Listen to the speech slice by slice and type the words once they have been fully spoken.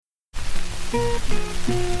Welcome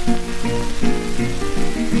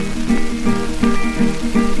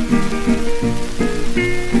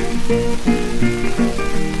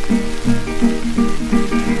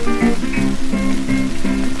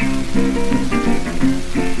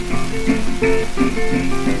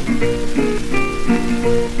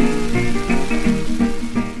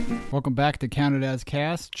back to Counted As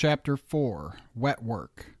Cast, Chapter 4, Wet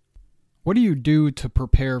Work. What do you do to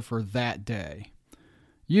prepare for that day?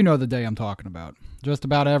 You know the day I'm talking about. Just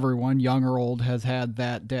about everyone, young or old, has had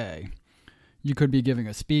that day. You could be giving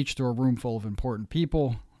a speech to a room full of important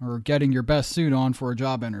people, or getting your best suit on for a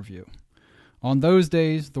job interview. On those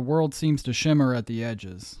days, the world seems to shimmer at the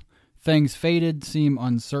edges. Things fated seem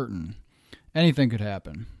uncertain. Anything could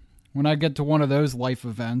happen. When I get to one of those life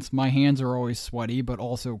events, my hands are always sweaty, but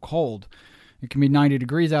also cold. It can be 90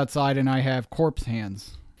 degrees outside, and I have corpse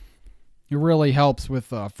hands. It really helps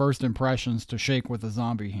with first impressions to shake with a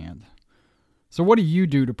zombie hand. So what do you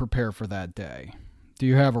do to prepare for that day? Do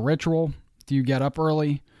you have a ritual? Do you get up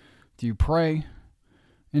early? Do you pray?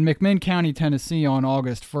 In McMinn County, Tennessee, on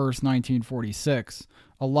August 1st, 1946,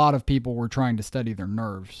 a lot of people were trying to steady their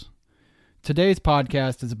nerves. Today's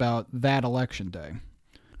podcast is about that election day.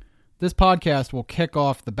 This podcast will kick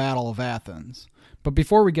off the Battle of Athens. But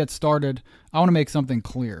before we get started, I want to make something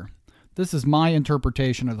clear. This is my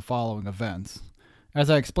interpretation of the following events. As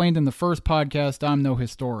I explained in the first podcast, I'm no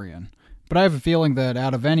historian. But I have a feeling that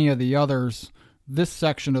out of any of the others, this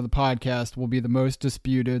section of the podcast will be the most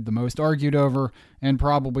disputed, the most argued over, and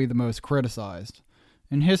probably the most criticized.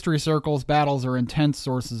 In history circles, battles are intense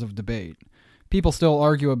sources of debate. People still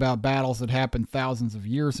argue about battles that happened thousands of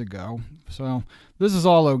years ago, so this is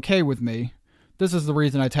all okay with me. This is the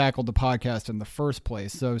reason I tackled the podcast in the first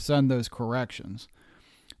place, so send those corrections.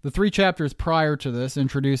 The 3 chapters prior to this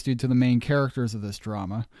introduced you to the main characters of this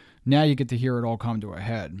drama. Now you get to hear it all come to a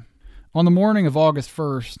head. On the morning of August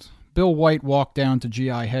 1st, Bill White walked down to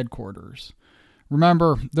GI headquarters.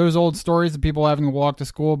 Remember those old stories of people having to walk to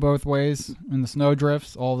school both ways, in the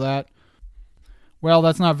snowdrifts, all that? Well,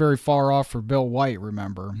 that's not very far off for Bill White,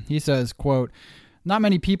 remember. He says, quote, "Not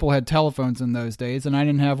many people had telephones in those days, and I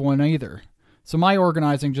didn't have one either. So my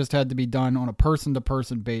organizing just had to be done on a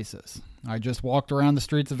person-to-person basis. I just walked around the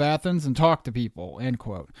streets of Athens and talked to people," end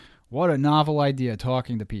quote. What a novel idea,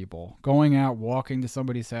 talking to people. Going out, walking to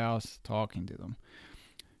somebody's house, talking to them.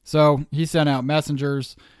 So he sent out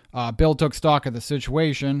messengers. Bill took stock of the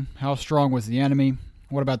situation. How strong was the enemy?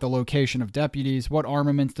 What about the location of deputies? What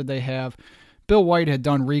armaments did they have? Bill White had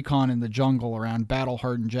done recon in the jungle around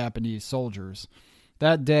battle-hardened Japanese soldiers.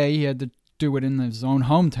 That day, he had to do it in his own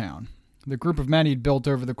hometown. The group of men he'd built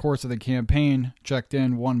over the course of the campaign checked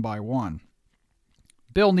in one by one.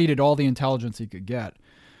 Bill needed all the intelligence he could get.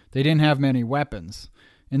 They didn't have many weapons.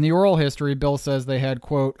 In the oral history, Bill says they had,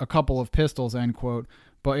 quote, "a couple of pistols," end quote,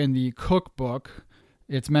 but in the cookbook,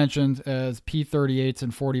 it's mentioned as P-38s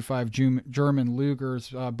and 45 German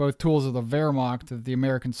Lugers, both tools of the Wehrmacht that the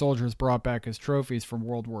American soldiers brought back as trophies from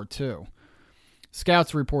World War II.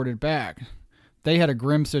 Scouts reported back. They had a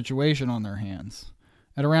grim situation on their hands.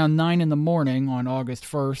 At around 9 in the morning on August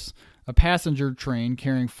 1st, a passenger train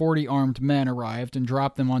carrying 40 armed men arrived and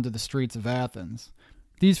dropped them onto the streets of Athens.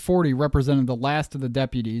 These 40 represented the last of the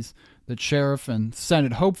deputies that Sheriff and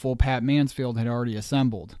Senate hopeful Pat Mansfield had already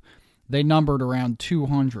assembled. They numbered around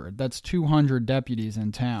 200. That's 200 deputies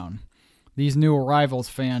in town. These new arrivals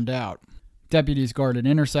fanned out. Deputies guarded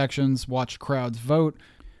intersections, watched crowds vote,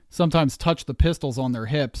 sometimes touched the pistols on their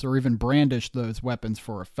hips, or even brandished those weapons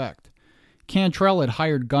for effect. Cantrell had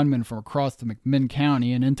hired gunmen from across the McMinn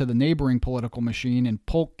County and into the neighboring political machine in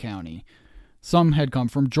Polk County. Some had come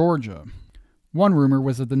from Georgia. One rumor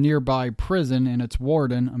was that the nearby prison and its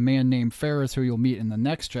warden, a man named Ferris, who you'll meet in the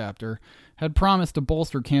next chapter, had promised to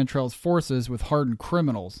bolster Cantrell's forces with hardened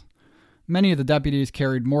criminals. Many of the deputies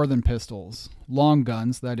carried more than pistols. Long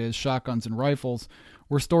guns, that is, shotguns and rifles,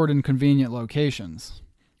 were stored in convenient locations.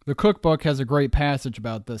 The cookbook has a great passage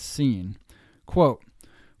about this scene. Quote,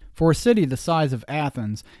 "For a city the size of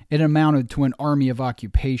Athens, it amounted to an army of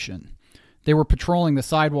occupation. They were patrolling the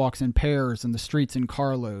sidewalks in pairs and the streets in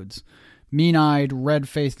carloads. Mean-eyed,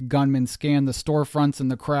 red-faced gunmen scanned the storefronts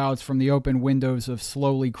and the crowds from the open windows of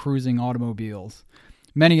slowly cruising automobiles.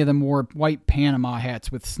 Many of them wore white Panama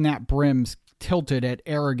hats with snap brims tilted at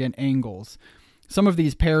arrogant angles. Some of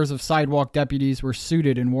these pairs of sidewalk deputies were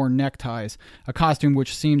suited and wore neckties, a costume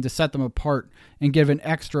which seemed to set them apart and give an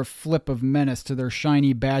extra flip of menace to their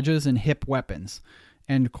shiny badges and hip weapons."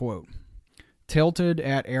 End quote. Tilted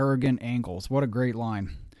at arrogant angles. What a great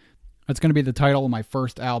line. That's going to be the title of my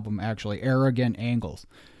first album, actually, Arrogant Angles.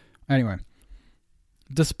 Anyway,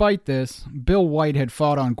 Despite this, Bill White had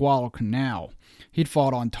fought on Guadalcanal. He'd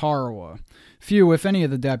fought on Tarawa. Few, if any,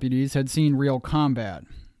 of the deputies had seen real combat.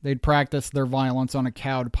 They'd practiced their violence on a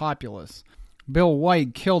cowed populace. Bill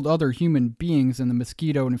White killed other human beings in the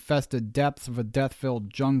mosquito-infested depths of a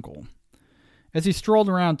death-filled jungle. As he strolled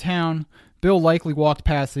around town, Bill likely walked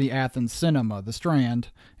past the Athens Cinema, the Strand,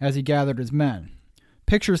 as he gathered his men.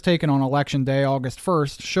 Pictures taken on Election Day, August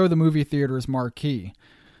 1st, show the movie theater's marquee.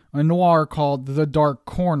 A noir called The Dark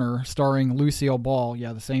Corner, starring Lucille Ball,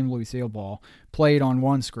 the same Lucille Ball, played on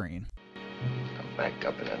one screen. I'm backed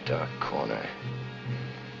up in a dark corner,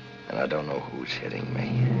 and I don't know who's hitting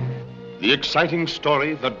me. The exciting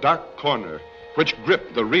story, The Dark Corner, which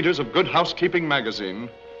gripped the readers of Good Housekeeping magazine,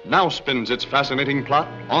 now spins its fascinating plot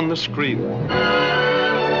on the screen.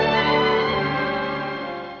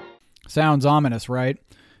 Sounds ominous, right?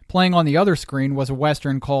 Playing on the other screen was a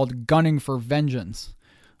western called Gunning for Vengeance.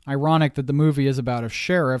 Ironic that the movie is about a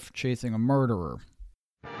sheriff chasing a murderer.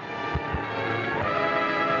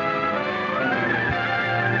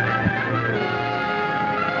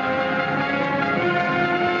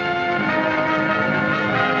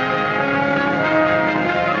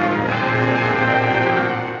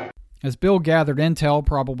 As Bill gathered intel,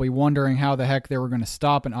 probably wondering how the heck they were going to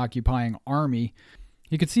stop an occupying army,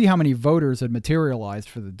 he could see how many voters had materialized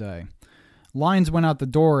for the day. Lines went out the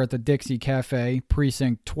door at the Dixie Cafe,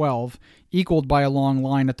 Precinct 12, equaled by a long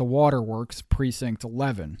line at the Waterworks, Precinct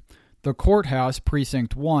 11. The courthouse,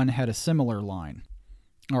 Precinct 1, had a similar line.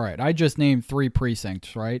 All right, I just named 3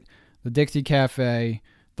 precincts, right? The Dixie Cafe,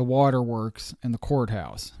 the Waterworks, and the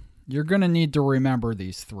courthouse. You're going to need to remember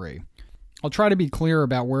these 3. I'll try to be clear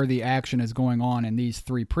about where the action is going on in these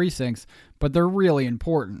 3 precincts, but they're really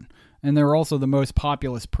important, and they're also the most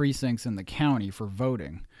populous precincts in the county for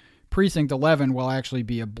voting. Precinct 11 will actually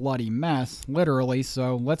be a bloody mess, literally,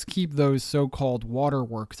 so let's keep those so-called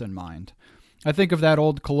waterworks in mind. I think of that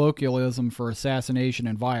old colloquialism for assassination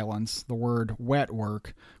and violence, the word wet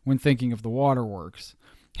work, when thinking of the waterworks,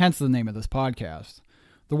 hence the name of this podcast.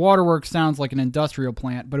 The waterworks sounds like an industrial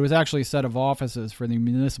plant, but it was actually a set of offices for the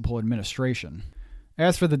municipal administration.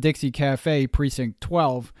 As for the Dixie Cafe, Precinct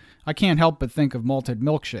 12, I can't help but think of malted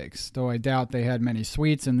milkshakes, though I doubt they had many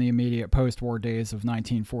sweets in the immediate post-war days of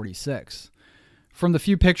 1946. From the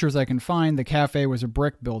few pictures I can find, the cafe was a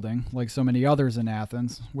brick building, like so many others in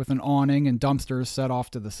Athens, with an awning and dumpsters set off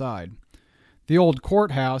to the side. The old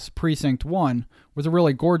courthouse, Precinct 1, was a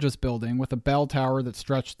really gorgeous building with a bell tower that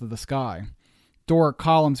stretched to the sky. Doric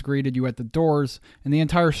columns greeted you at the doors, and the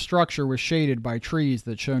entire structure was shaded by trees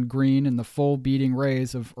that shone green in the full beating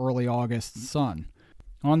rays of early August sun.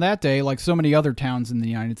 On that day, like so many other towns in the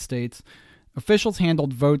United States, officials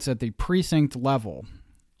handled votes at the precinct level.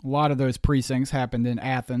 A lot of those precincts happened in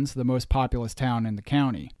Athens, the most populous town in the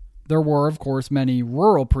county. There were, of course, many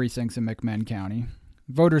rural precincts in McMinn County.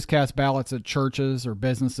 Voters cast ballots at churches or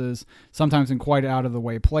businesses, sometimes in quite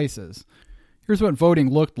out-of-the-way places. Here's what voting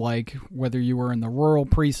looked like, whether you were in the rural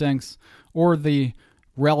precincts or the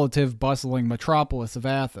relative bustling metropolis of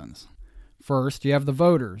Athens. First, you have the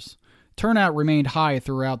voters. Turnout remained high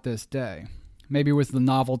throughout this day. Maybe it was the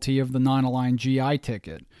novelty of the non-aligned GI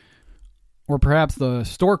ticket, or perhaps the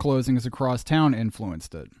store closings across town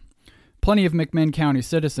influenced it. Plenty of McMinn County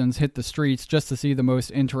citizens hit the streets just to see the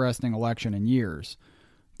most interesting election in years.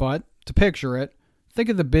 But, to picture it, think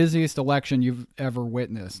of the busiest election you've ever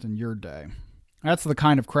witnessed in your day. That's the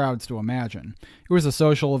kind of crowds to imagine. It was a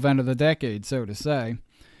social event of the decade, so to say.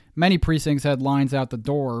 Many precincts had lines out the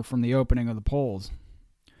door from the opening of the polls.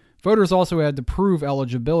 Voters also had to prove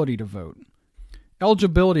eligibility to vote.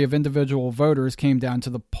 Eligibility of individual voters came down to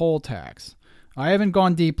the poll tax. I haven't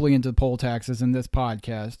gone deeply into poll taxes in this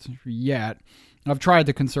podcast yet. I've tried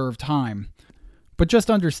to conserve time. But just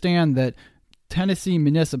understand that Tennessee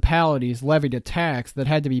municipalities levied a tax that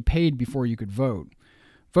had to be paid before you could vote.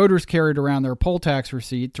 Voters carried around their poll tax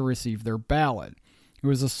receipt to receive their ballot. It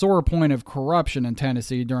was a sore point of corruption in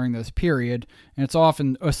Tennessee during this period, and it's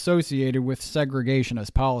often associated with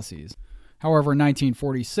segregationist policies. However, in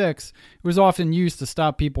 1946, it was often used to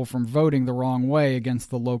stop people from voting the wrong way against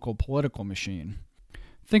the local political machine.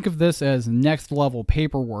 Think of this as next-level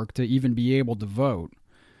paperwork to even be able to vote.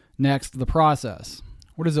 Next, the process.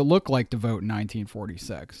 What does it look like to vote in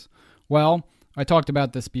 1946? Well, I talked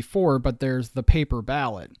about this before, but there's the paper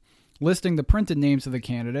ballot. Listing the printed names of the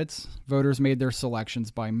candidates, voters made their selections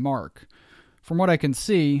by mark. From what I can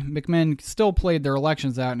see, McMinn still played their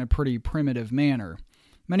elections out in a pretty primitive manner.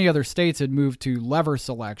 Many other states had moved to lever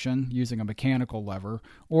selection, using a mechanical lever,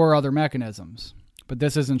 or other mechanisms. But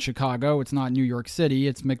this isn't Chicago, it's not New York City,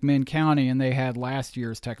 it's McMinn County, and they had last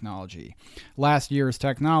year's technology. Last year's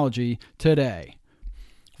technology today.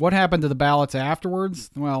 What happened to the ballots afterwards?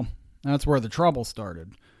 Well, that's where the trouble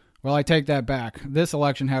started. Well, I take that back. This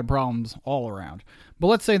election had problems all around. But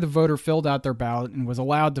let's say the voter filled out their ballot and was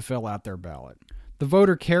allowed to fill out their ballot. The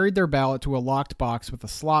voter carried their ballot to a locked box with a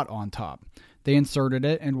slot on top. They inserted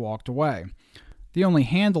it and walked away. The only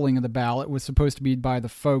handling of the ballot was supposed to be by the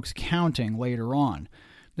folks counting later on.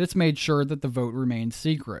 This made sure that the vote remained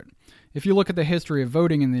secret. If you look at the history of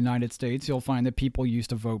voting in the United States, you'll find that people used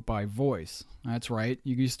to vote by voice. That's right,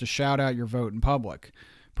 you used to shout out your vote in public.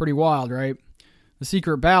 Pretty wild, right? The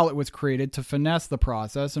secret ballot was created to finesse the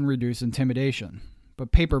process and reduce intimidation.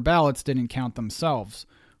 But paper ballots didn't count themselves.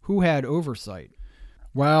 Who had oversight?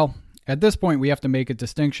 Well, at this point we have to make a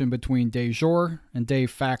distinction between de jure and de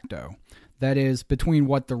facto. That is, between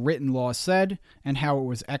what the written law said and how it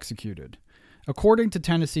was executed. According to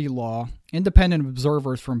Tennessee law, independent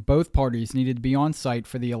observers from both parties needed to be on site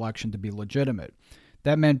for the election to be legitimate.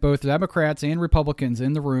 That meant both Democrats and Republicans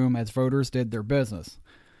in the room as voters did their business.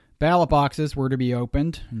 Ballot boxes were to be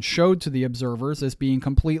opened and showed to the observers as being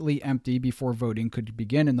completely empty before voting could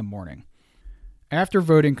begin in the morning. After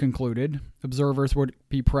voting concluded, observers would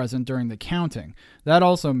be present during the counting. That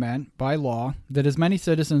also meant, by law, that as many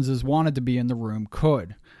citizens as wanted to be in the room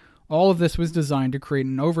could. All of this was designed to create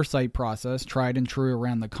an oversight process tried and true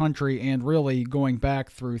around the country and really going back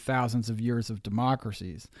through thousands of years of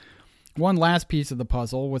democracies. One last piece of the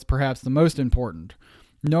puzzle was perhaps the most important.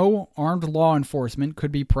 No armed law enforcement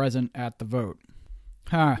could be present at the vote.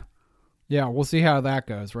 Yeah, we'll see how that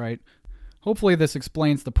goes, right? Hopefully this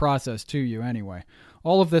explains the process to you anyway.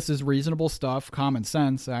 All of this is reasonable stuff, common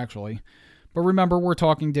sense, actually. But remember, we're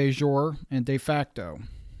talking de jure and de facto.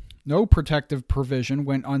 No protective provision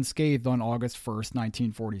went unscathed on August 1st,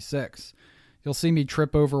 1946. You'll see me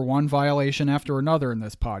trip over one violation after another in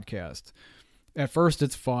this podcast. At first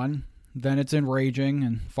it's fun, then it's enraging,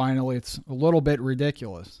 and finally it's a little bit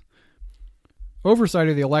ridiculous. Oversight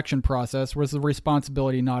of the election process was the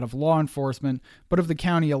responsibility not of law enforcement, but of the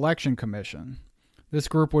County Election Commission. This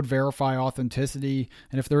group would verify authenticity,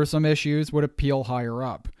 and if there were some issues, would appeal higher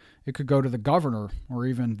up. It could go to the governor, or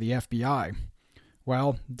even the FBI.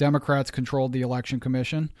 Well, Democrats controlled the Election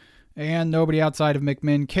Commission, and nobody outside of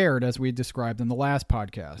McMinn cared, as we described in the last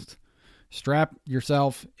podcast. Strap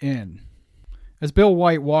yourself in. As Bill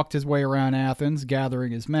White walked his way around Athens,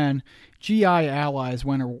 gathering his men, GI allies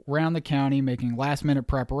went around the county making last-minute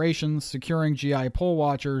preparations, securing GI poll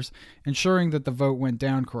watchers, ensuring that the vote went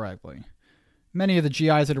down correctly. Many of the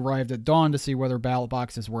GIs had arrived at dawn to see whether ballot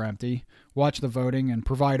boxes were empty, watch the voting, and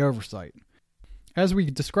provide oversight. As we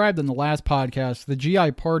described in the last podcast, the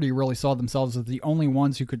GI party really saw themselves as the only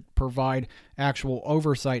ones who could provide actual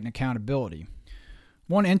oversight and accountability.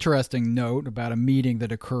 One interesting note about a meeting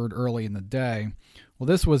that occurred early in the day, well,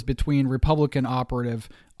 this was between Republican operative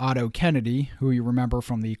Otto Kennedy, who you remember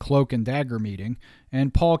from the Cloak and Dagger meeting,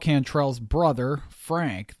 and Paul Cantrell's brother,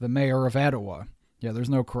 Frank, the mayor of Etowah. Yeah, there's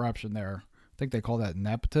no corruption there. I think they call that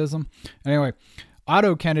nepotism. Anyway,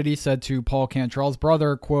 Otto Kennedy said to Paul Cantrell's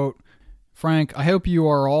brother, quote, "Frank, I hope you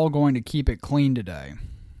are all going to keep it clean today.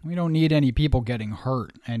 We don't need any people getting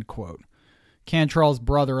hurt," end quote. Cantrell's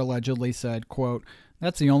brother allegedly said, quote,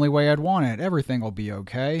 "That's the only way I'd want it. Everything will be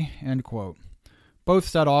okay," end quote. Both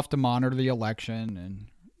set off to monitor the election and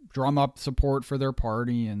drum up support for their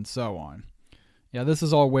party and so on. Yeah, this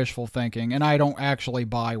is all wishful thinking, and I don't actually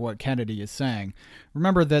buy what Kennedy is saying.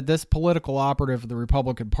 Remember that this political operative of the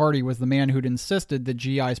Republican Party was the man who'd insisted that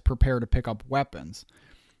GIs prepare to pick up weapons.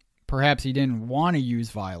 Perhaps he didn't want to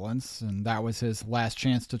use violence, and that was his last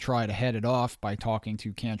chance to try to head it off by talking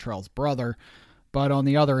to Cantrell's brother. But on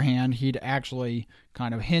the other hand, he'd actually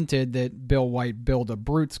kind of hinted that Bill White build a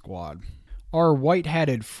brute squad. Our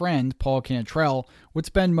white-hatted friend, Paul Cantrell, would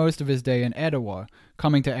spend most of his day in Etowah,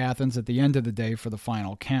 coming to Athens at the end of the day for the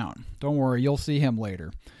final count. Don't worry, you'll see him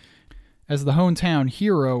later. As the hometown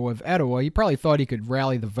hero of Etowah, he probably thought he could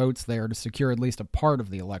rally the votes there to secure at least a part of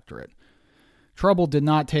the electorate. Trouble did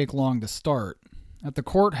not take long to start. At the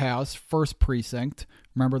courthouse, First Precinct,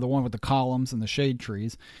 remember the one with the columns and the shade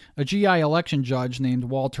trees, a GI election judge named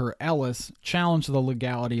Walter Ellis challenged the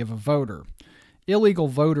legality of a voter. Illegal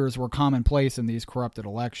voters were commonplace in these corrupted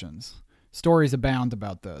elections. Stories abound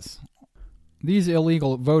about this. These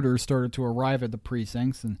illegal voters started to arrive at the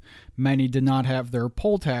precincts, and many did not have their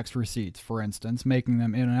poll tax receipts, for instance, making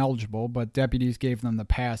them ineligible, but deputies gave them the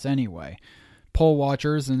pass anyway. Poll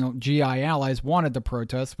watchers and GI allies wanted to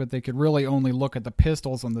protest, but they could really only look at the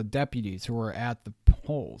pistols on the deputies who were at the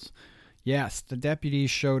polls. Yes, the deputies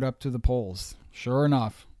showed up to the polls. Sure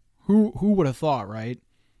enough. Who would have thought, right?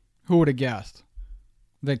 Who would have guessed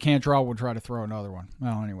that Cantrell would try to throw another one?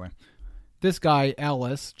 Well, anyway. This guy,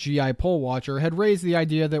 Ellis, GI poll watcher, had raised the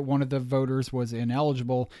idea that one of the voters was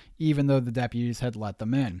ineligible, even though the deputies had let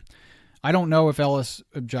them in. I don't know if Ellis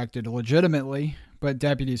objected legitimately, but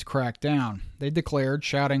deputies cracked down. They declared,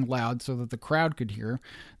 shouting loud so that the crowd could hear,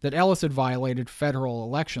 that Ellis had violated federal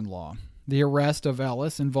election law. The arrest of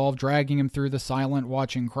Ellis involved dragging him through the silent,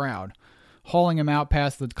 watching crowd. Hauling him out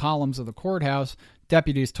past the columns of the courthouse,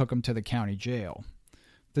 deputies took him to the county jail.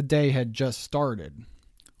 The day had just started.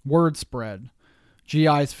 Word spread.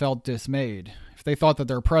 GIs felt dismayed. If they thought that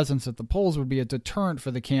their presence at the polls would be a deterrent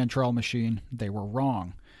for the Cantrell machine, they were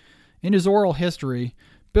wrong. In his oral history,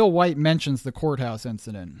 Bill White mentions the courthouse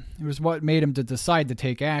incident. It was what made him to decide to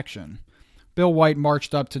take action. Bill White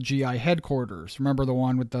marched up to GI headquarters. Remember the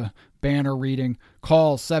one with the banner reading,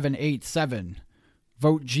 "Call 787.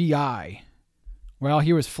 Vote GI." Well,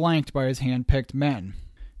 he was flanked by his hand-picked men.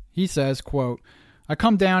 He says, quote, "I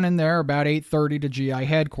come down in there about 8:30 to GI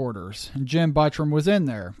headquarters, and Jim Buttram was in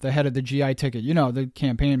there, the head of the GI ticket, the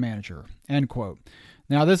campaign manager," end quote.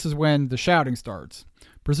 Now this is when the shouting starts.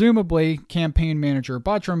 Presumably, campaign manager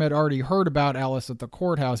Buttram had already heard about Ellis at the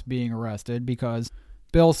courthouse being arrested because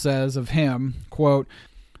Bill says of him, quote,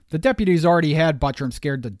 "The deputies already had Buttram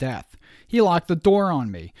scared to death. He locked the door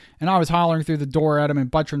on me, and I was hollering through the door at him,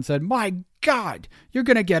 and Buttram said, 'My God, you're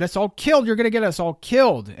going to get us all killed. You're going to get us all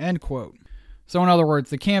killed,' end quote." So in other words,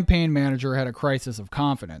 the campaign manager had a crisis of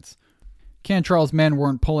confidence. Cantrell's men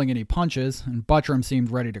weren't pulling any punches, and Buttram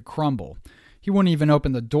seemed ready to crumble. He wouldn't even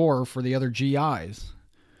open the door for the other GIs.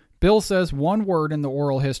 Bill says one word in the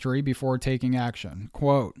oral history before taking action.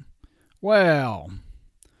 Quote, "Well,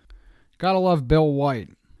 gotta love Bill White."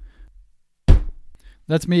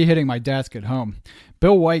 That's me hitting my desk at home.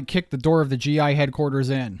 Bill White kicked the door of the GI headquarters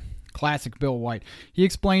in. Classic Bill White. He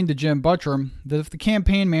explained to Jim Buttram that if the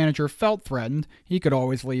campaign manager felt threatened, he could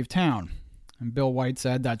always leave town. And Bill White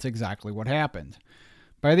said that's exactly what happened.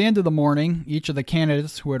 By the end of the morning, each of the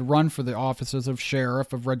candidates who had run for the offices of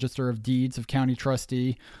sheriff, of register of deeds, of county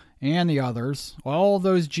trustee, and the others, all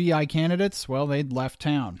those GI candidates, well, they'd left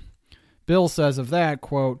town. Bill says of that,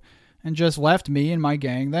 quote, "and just left me and my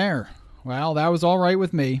gang there. Well, that was all right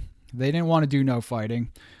with me. They didn't want to do no fighting.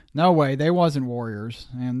 No way, they wasn't warriors,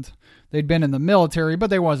 and they'd been in the military,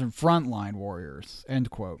 but they wasn't frontline warriors,"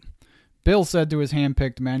 end quote. Bill said to his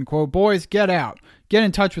hand-picked men, quote, "Boys, get out. Get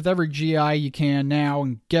in touch with every GI you can now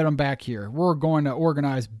and get them back here. We're going to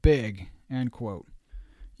organize big," end quote.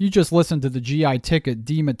 You just listened to the GI ticket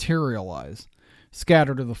dematerialize,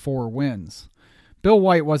 scatter to the four winds. Bill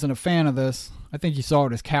White wasn't a fan of this. I think he saw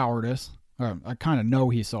it as cowardice. I kind of know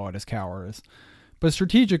he saw it as cowardice. But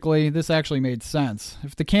strategically, this actually made sense.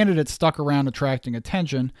 If the candidates stuck around attracting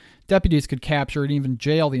attention, deputies could capture and even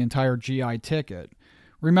jail the entire GI ticket.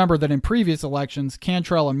 Remember that in previous elections,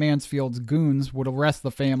 Cantrell and Mansfield's goons would arrest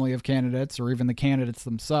the family of candidates or even the candidates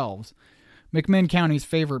themselves. McMinn County's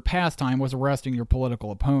favorite pastime was arresting your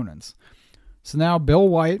political opponents. So now Bill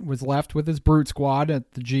White was left with his brute squad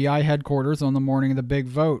at the GI headquarters on the morning of the big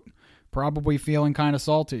vote, probably feeling kind of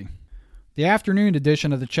salty. The afternoon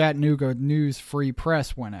edition of the Chattanooga News Free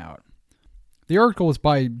Press went out. The article was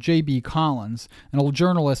by J.B. Collins, an old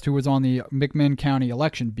journalist who was on the McMinn County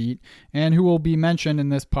election beat and who will be mentioned in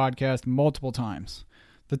this podcast multiple times.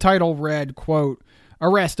 The title read, quote,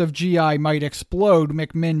 "Arrest of GI might explode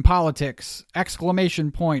McMinn politics!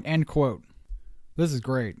 Exclamation point!" End quote. This is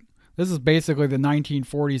great. This is basically the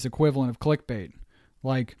 1940s equivalent of clickbait.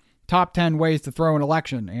 Like, top 10 ways to throw an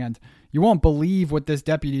election, and you won't believe what this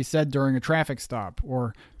deputy said during a traffic stop,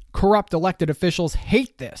 or corrupt elected officials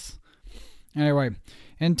hate this. Anyway,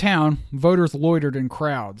 in town, voters loitered in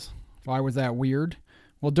crowds. Why was that weird?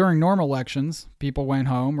 Well, during normal elections, people went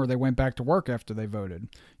home or they went back to work after they voted.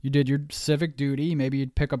 You did your civic duty, maybe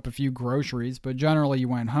you'd pick up a few groceries, but generally you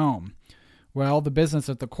went home. Well, the business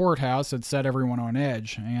at the courthouse had set everyone on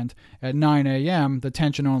edge, and at 9 a.m., the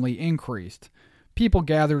tension only increased. People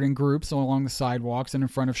gathered in groups along the sidewalks and in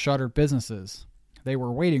front of shuttered businesses. They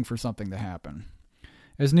were waiting for something to happen.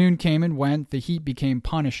 As noon came and went, the heat became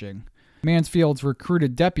punishing. Mansfield's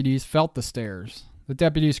recruited deputies felt the stares. The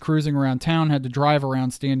deputies cruising around town had to drive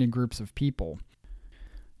around standing groups of people.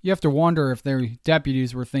 You have to wonder if their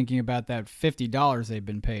deputies were thinking about that $50 they'd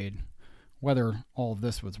been paid, whether all of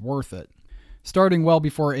this was worth it. Starting well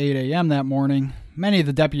before 8 a.m. that morning, many of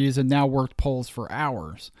the deputies had now worked polls for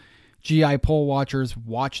hours. GI poll watchers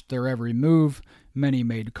watched their every move, many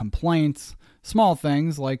made complaints, small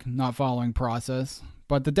things like not following process,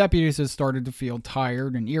 but the deputies had started to feel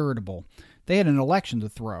tired and irritable. They had an election to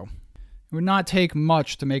throw. It would not take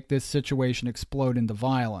much to make this situation explode into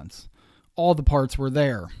violence. All the parts were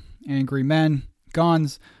there. Angry men,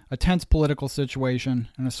 Guns, a tense political situation,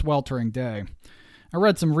 and a sweltering day. I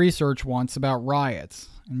read some research once about riots,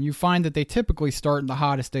 and you find that they typically start in the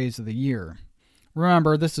hottest days of the year.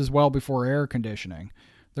 Remember, this is well before air conditioning.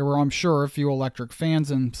 There were, I'm sure, a few electric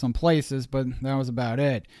fans in some places, but that was about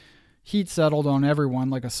it. Heat settled on everyone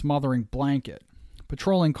like a smothering blanket.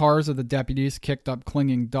 Patrolling cars of the deputies kicked up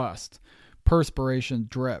clinging dust. Perspiration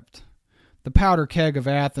dripped. The powder keg of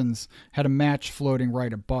Athens had a match floating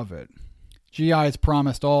right above it. GIs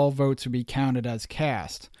promised all votes would be counted as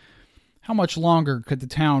cast. How much longer could the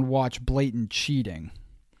town watch blatant cheating?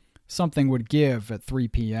 Something would give at 3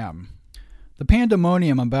 p.m. The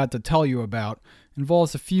pandemonium I'm about to tell you about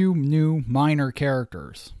involves a few new minor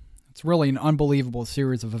characters. It's really an unbelievable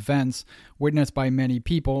series of events witnessed by many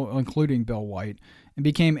people, including Bill White, and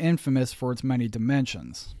became infamous for its many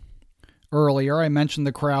dimensions. Earlier, I mentioned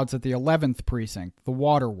the crowds at the 11th precinct, the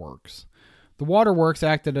waterworks. The waterworks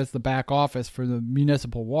acted as the back office for the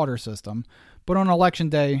municipal water system, but on election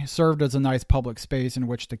day served as a nice public space in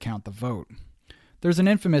which to count the vote. There's an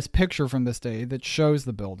infamous picture from this day that shows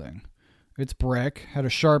the building. It's brick, had a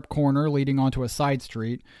sharp corner leading onto a side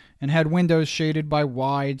street, and had windows shaded by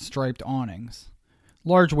wide, striped awnings.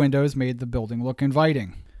 Large windows made the building look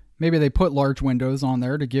inviting. Maybe they put large windows on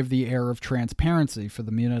there to give the air of transparency for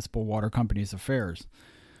the municipal water company's affairs.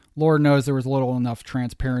 Lord knows there was little enough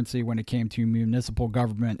transparency when it came to municipal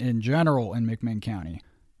government in general in McMinn County.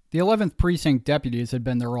 The 11th Precinct deputies had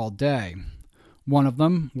been there all day. One of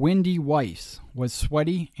them, Wendy Weiss, was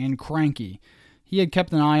sweaty and cranky. He had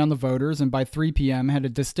kept an eye on the voters and by 3 p.m. had a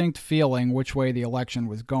distinct feeling which way the election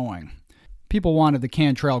was going. People wanted the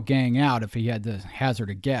Cantrell gang out if he had to hazard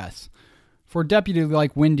a guess. For a deputy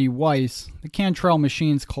like Wendy Weiss, the Cantrell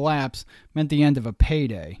machine's collapse meant the end of a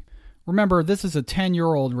payday. Remember, this is a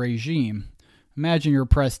 10-year-old regime. Imagine your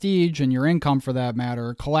prestige, and your income for that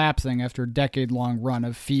matter, collapsing after a decade-long run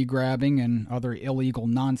of fee-grabbing and other illegal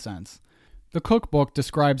nonsense. The cookbook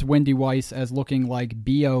describes Wendy Weiss as looking like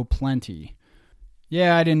B.O. Plenty.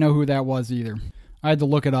 Yeah, I didn't know who that was either. I had to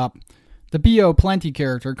look it up. The B.O. Plenty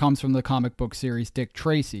character comes from the comic book series Dick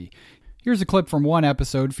Tracy. Here's a clip from one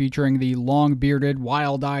episode featuring the long-bearded,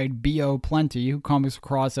 wild-eyed B.O. Plenty, who comes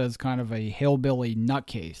across as kind of a hillbilly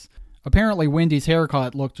nutcase. Apparently, Wendy's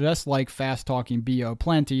haircut looked just like fast-talking B.O.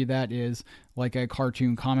 Plenty, that is, like a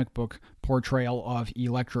cartoon comic book portrayal of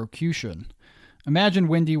electrocution. Imagine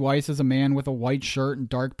Wendy Weiss as a man with a white shirt and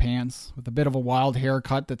dark pants, with a bit of a wild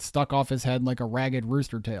haircut that stuck off his head like a ragged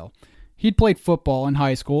rooster tail. He'd played football in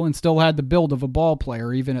high school and still had the build of a ball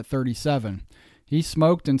player even at 37. He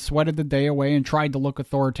smoked and sweated the day away and tried to look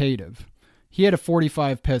authoritative. He had a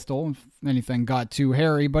 .45 pistol if anything got too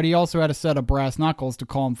hairy, but he also had a set of brass knuckles to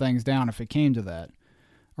calm things down if it came to that.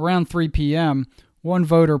 Around 3 p.m., one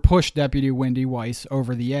voter pushed Deputy Wendy Weiss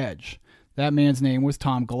over the edge. That man's name was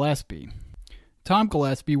Tom Gillespie. Tom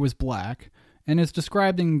Gillespie was black and is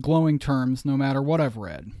described in glowing terms no matter what I've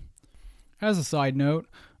read. As a side note,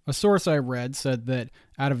 a source I read said that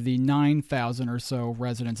out of the 9,000 or so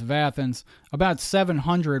residents of Athens, about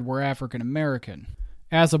 700 were African American.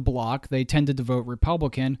 As a bloc, they tended to vote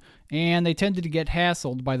Republican, and they tended to get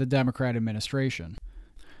hassled by the Democrat administration.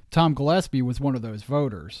 Tom Gillespie was one of those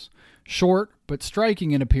voters. Short, but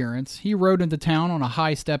striking in appearance, he rode into town on a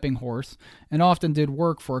high-stepping horse and often did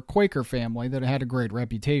work for a Quaker family that had a great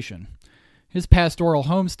reputation. His pastoral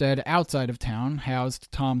homestead outside of town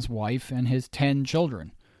housed Tom's wife and his 10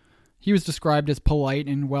 children. He was described as polite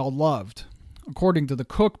and well-loved. According to the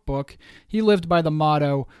cookbook, he lived by the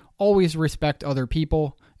motto, "Always respect other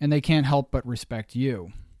people, and they can't help but respect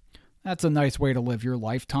you." That's a nice way to live your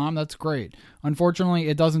life, Tom. That's great. Unfortunately,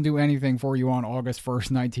 it doesn't do anything for you on August 1st,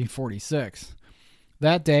 1946.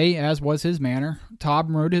 That day, as was his manner,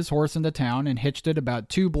 Tom rode his horse into town and hitched it about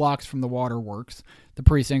 2 blocks from the waterworks, the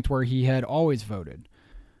precinct where he had always voted.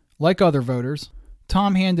 Like other voters,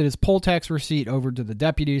 Tom handed his poll tax receipt over to the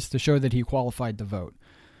deputies to show that he qualified to vote.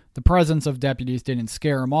 The presence of deputies didn't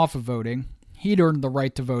scare him off of voting. He'd earned the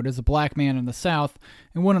right to vote as a black man in the South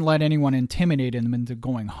and wouldn't let anyone intimidate him into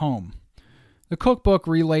going home. The cookbook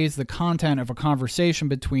relays the content of a conversation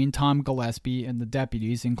between Tom Gillespie and the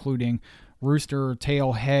deputies, including Rooster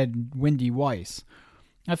Tail Head Wendy Weiss.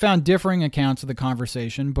 I found differing accounts of the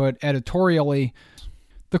conversation, but editorially,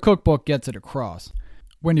 the cookbook gets it across.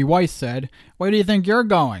 Wendy Weiss said, "Where do you think you're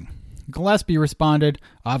going?" Gillespie responded,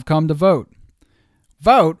 "I've come to vote."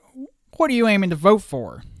 "Vote? What are you aiming to vote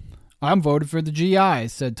for?" "I'm voted for the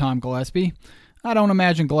GIs," said Tom Gillespie. I don't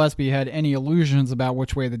imagine Gillespie had any illusions about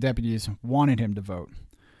which way the deputies wanted him to vote.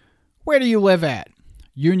 "Where do you live at?"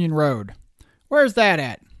 "Union Road." "Where's that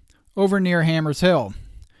at?" "Over near Hammers Hill."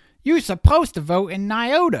 "You're supposed to vote in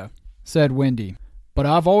Nyota," said Wendy. "But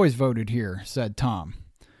I've always voted here," said Tom.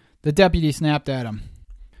 The deputy snapped at him.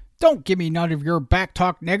 "Don't give me none of your back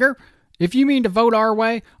talk, nigger. If you mean to vote our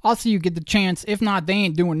way, I'll see you get the chance. If not, they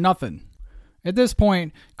ain't doing nothing." At this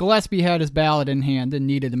point, Gillespie had his ballot in hand and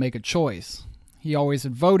needed to make a choice. He always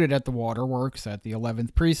had voted at the waterworks at the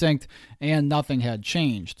 11th precinct, and nothing had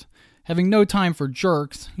changed. Having no time for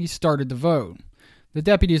jerks, he started to vote. The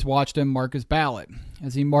deputies watched him mark his ballot.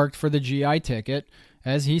 As he marked for the GI ticket,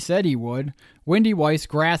 as he said he would, Windy Weiss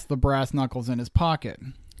grasped the brass knuckles in his pocket.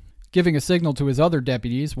 Giving a signal to his other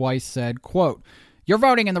deputies, Weiss said, quote, "You're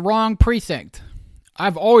voting in the wrong precinct.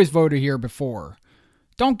 I've always voted here before.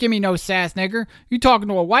 Don't give me no sass, nigger. You talking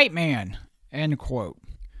to a white man." End quote.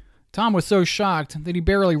 Tom was so shocked that he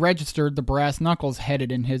barely registered the brass knuckles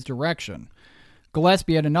headed in his direction.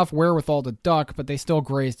 Gillespie had enough wherewithal to duck, but they still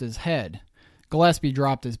grazed his head. Gillespie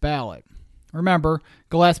dropped his ballot. Remember,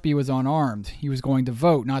 Gillespie was unarmed. He was going to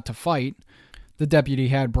vote, not to fight. The deputy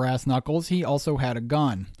had brass knuckles. He also had a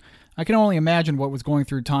gun. I can only imagine what was going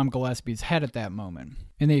through Tom Gillespie's head at that moment.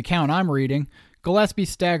 In the account I'm reading, Gillespie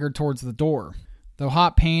staggered towards the door, the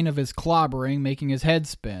hot pain of his clobbering making his head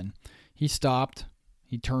spin. He stopped.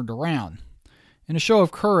 He turned around. In a show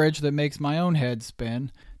of courage that makes my own head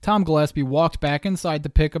spin, Tom Gillespie walked back inside to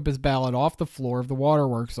pick up his ballot off the floor of the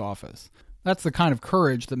waterworks office. That's the kind of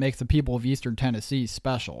courage that makes the people of Eastern Tennessee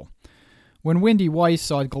special. When Windy Weiss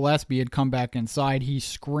saw Gillespie had come back inside, he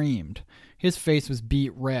screamed. His face was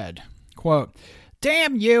beet red. Quote,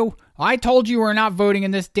 "Damn you! I told you we're not voting in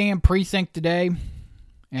this damn precinct today."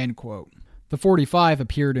 End quote. The .45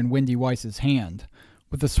 appeared in Windy Weiss's hand.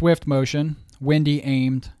 With a swift motion, Windy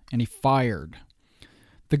aimed, and he fired.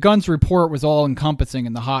 The gun's report was all-encompassing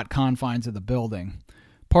in the hot confines of the building.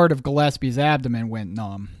 Part of Gillespie's abdomen went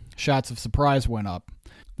numb. Shots of surprise went up.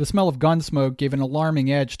 The smell of gun smoke gave an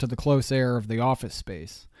alarming edge to the close air of the office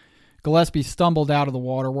space. Gillespie stumbled out of the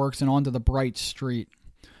waterworks and onto the bright street.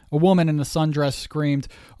 A woman in a sundress screamed,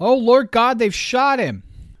 "Oh, Lord God, they've shot him!"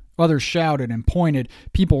 Others shouted and pointed.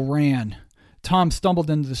 People ran. Tom stumbled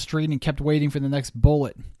into the street and kept waiting for the next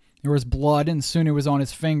bullet. There was blood, and soon it was on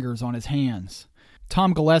his fingers, on his hands.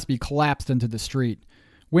 Tom Gillespie collapsed into the street.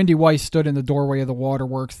 Windy Weiss stood in the doorway of the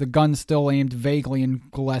waterworks, the gun still aimed vaguely in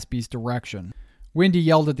Gillespie's direction. Windy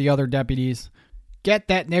yelled at the other deputies, "Get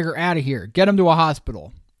that nigger out of here. Get him to a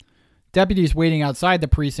hospital." Deputies waiting outside the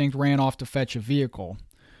precinct ran off to fetch a vehicle.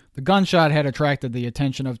 The gunshot had attracted the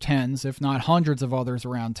attention of tens, if not hundreds of others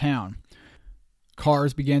around town.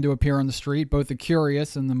 Cars began to appear on the street, both the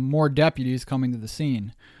curious and the more deputies coming to the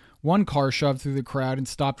scene. One car shoved through the crowd and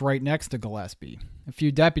stopped right next to Gillespie. A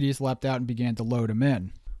few deputies leapt out and began to load him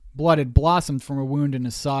in. Blood had blossomed from a wound in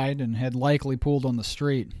his side and had likely pooled on the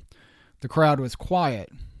street. The crowd was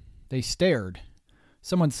quiet. They stared.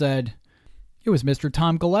 Someone said, "It was Mr.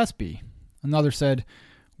 Tom Gillespie." Another said,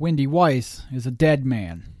 "Windy Weiss is a dead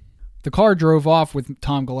man." The car drove off with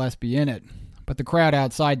Tom Gillespie in it, but the crowd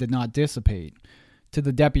outside did not dissipate. To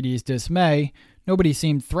the deputies' dismay, nobody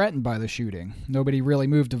seemed threatened by the shooting. Nobody really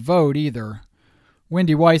moved to vote either.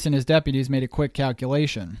 Windy Weiss and his deputies made a quick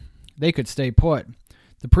calculation. They could stay put.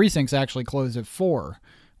 The precincts actually closed at 4.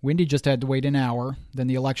 Windy just had to wait an hour, then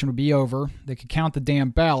the election would be over, they could count the damn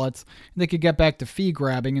ballots, and they could get back to fee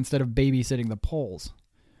grabbing instead of babysitting the polls.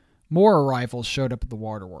 More arrivals showed up at the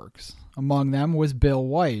waterworks. Among them was Bill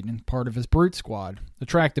White and part of his brute squad,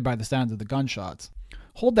 attracted by the sound of the gunshots.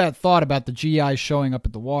 Hold that thought about the GIs showing up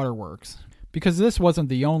at the waterworks, because this wasn't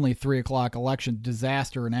the only 3 o'clock election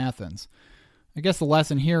disaster in Athens. I guess the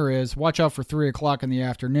lesson here is, watch out for 3 o'clock in the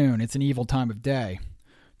afternoon. It's an evil time of day.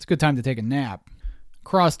 It's a good time to take a nap.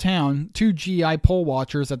 Across town, 2 GI poll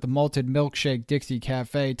watchers at the Malted Milkshake Dixie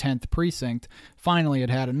Cafe 10th Precinct finally had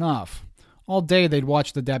had enough. All day they'd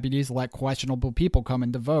watched the deputies let questionable people come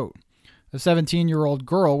in to vote. A 17-year-old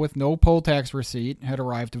girl with no poll tax receipt had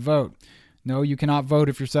arrived to vote. No, you cannot vote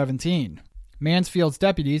if you're 17. Mansfield's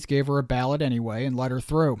deputies gave her a ballot anyway and let her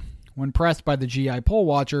through. When pressed by the GI poll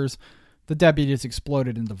watchers, the deputies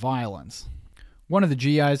exploded into violence. One of the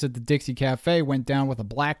GIs at the Dixie Cafe went down with a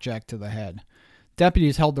blackjack to the head.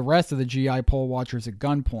 Deputies held the rest of the GI poll watchers at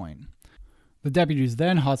gunpoint. The deputies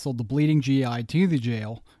then hustled the bleeding GI to the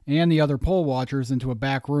jail and the other poll watchers into a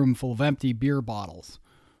back room full of empty beer bottles.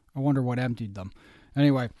 I wonder what emptied them.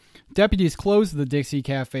 Anyway, deputies closed the Dixie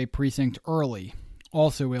Cafe precinct early.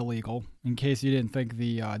 Also illegal, in case you didn't think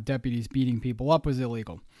the deputies beating people up was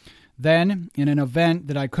illegal. Then, in an event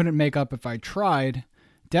that I couldn't make up if I tried,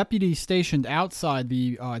 deputies stationed outside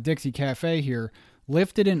the Dixie Cafe here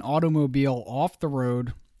lifted an automobile off the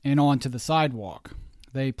road and onto the sidewalk.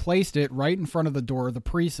 They placed it right in front of the door of the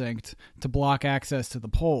precinct to block access to the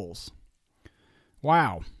polls.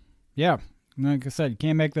 Wow. Yeah, Like I said, you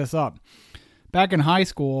can't make this up. Back in high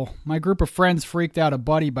school, my group of friends freaked out a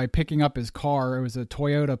buddy by picking up his car. It was a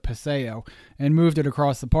Toyota Paseo, and moved it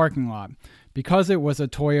across the parking lot. Because it was a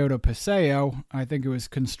Toyota Paseo, I think it was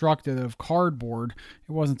constructed of cardboard,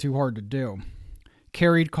 it wasn't too hard to do.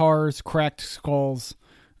 Carried cars, cracked skulls.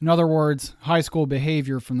 In other words, high school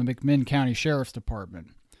behavior from the McMinn County Sheriff's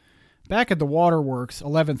Department. Back at the Waterworks,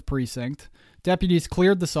 11th Precinct, deputies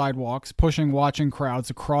cleared the sidewalks, pushing watching crowds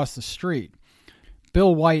across the street.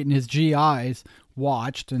 Bill White and his GIs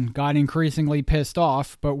watched and got increasingly pissed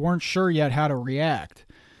off, but weren't sure yet how to react.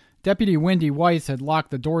 Deputy Wendy Weiss had locked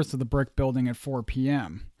the doors to the brick building at 4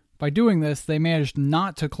 p.m. By doing this, they managed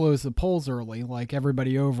not to close the polls early, like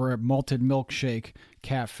everybody over at Malted Milkshake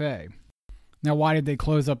Cafe. Now, why did they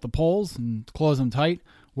close up the polls and close them tight?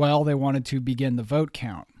 Well, they wanted to begin the vote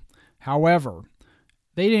count. However,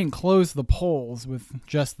 they didn't close the polls with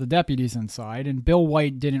just the deputies inside, and Bill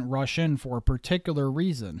White didn't rush in for a particular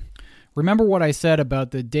reason. Remember what I said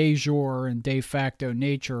about the de jure and de facto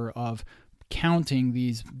nature of counting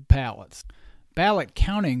these ballots. Ballot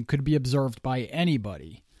counting could be observed by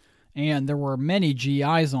anybody, and there were many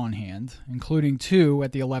GIs on hand, including 2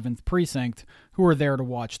 at the 11th Precinct, who were there to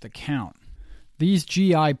watch the count. These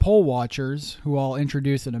GI poll watchers, who I'll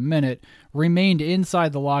introduce in a minute, remained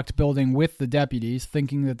inside the locked building with the deputies,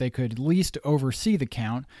 thinking that they could at least oversee the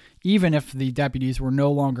count, even if the deputies were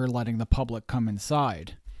no longer letting the public come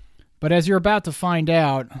inside. But as you're about to find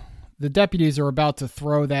out, the deputies are about to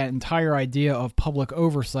throw that entire idea of public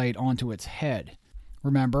oversight onto its head.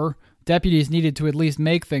 Remember, deputies needed to at least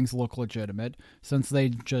make things look legitimate, since they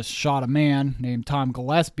just shot a man named Tom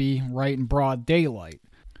Gillespie right in broad daylight.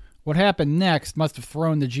 What happened next must have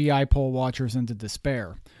thrown the GI poll watchers into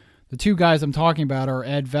despair. The 2 guys I'm talking about are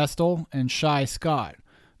Ed Vestal and Shy Scott.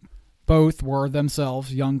 Both were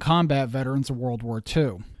themselves young combat veterans of World War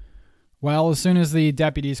II. Well, as soon as the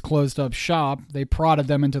deputies closed up shop, they prodded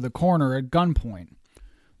them into the corner at gunpoint.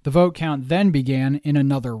 The vote count then began in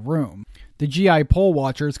another room. The GI poll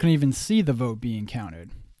watchers couldn't even see the vote being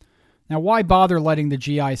counted. Now, why bother letting the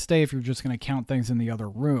GI stay if you're just going to count things in the other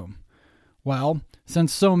room? Well,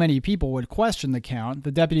 since so many people would question the count,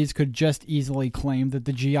 the deputies could just easily claim that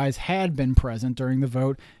the GIs had been present during the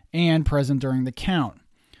vote and present during the count.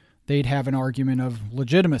 They'd have an argument of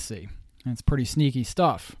legitimacy. And it's pretty sneaky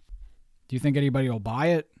stuff. Do you think anybody will buy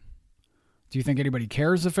it? Do you think anybody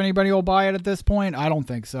cares if anybody will buy it at this point? I don't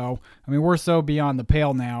think so. I mean, we're so beyond the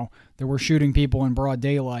pale now that we're shooting people in broad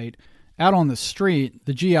daylight. Out on the street,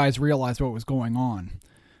 the GIs realized what was going on.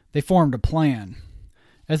 They formed a plan.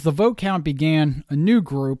 As the vote count began, a new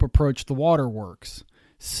group approached the Waterworks.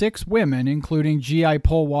 6 women, including GI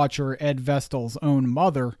poll watcher Ed Vestal's own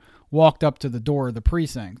mother, walked up to the door of the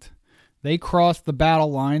precinct. They crossed the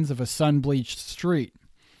battle lines of a sun-bleached street.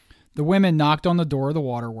 The women knocked on the door of the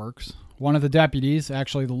Waterworks. One of the deputies,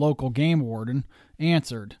 actually the local game warden,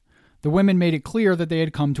 answered. The women made it clear that they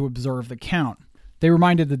had come to observe the count. They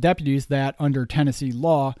reminded the deputies that, under Tennessee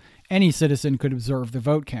law, any citizen could observe the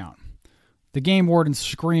vote count. The game warden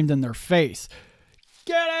screamed in their face,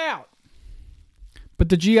 "Get out!" But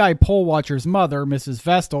the GI poll watcher's mother, Mrs.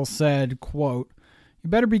 Vestal, said, quote, "You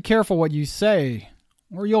better be careful what you say,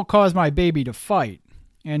 or you'll cause my baby to fight,"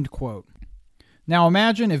 end quote. Now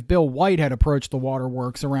imagine if Bill White had approached the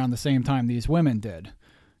Waterworks around the same time these women did.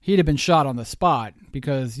 He'd have been shot on the spot,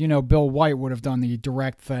 because, Bill White would have done the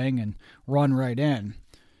direct thing and run right in.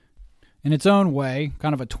 In its own way,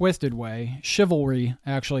 kind of a twisted way, chivalry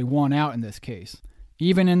actually won out in this case.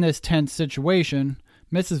 Even in this tense situation,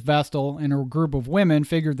 Mrs. Vestal and her group of women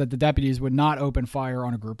figured that the deputies would not open fire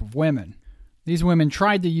on a group of women. These women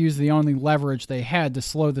tried to use the only leverage they had to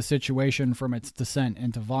slow the situation from its descent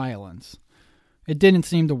into violence. It didn't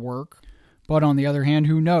seem to work, but on the other hand,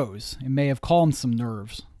 who knows? It may have calmed some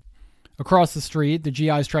nerves. Across the street, the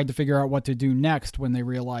GIs tried to figure out what to do next when they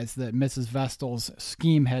realized that Mrs. Vestal's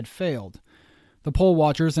scheme had failed. The poll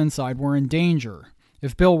watchers inside were in danger.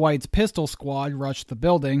 If Bill White's pistol squad rushed the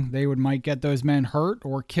building, they might get those men hurt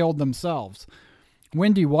or killed themselves.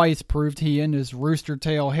 Wendy Weiss proved he and his rooster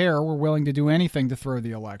tail hair were willing to do anything to throw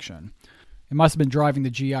the election. It must have been driving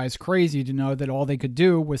the GIs crazy to know that all they could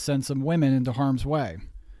do was send some women into harm's way.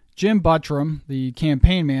 Jim Buttram, the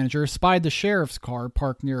campaign manager, spied the sheriff's car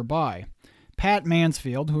parked nearby. Pat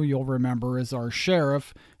Mansfield, who you'll remember is our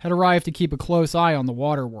sheriff, had arrived to keep a close eye on the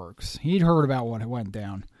Waterworks. He'd heard about what went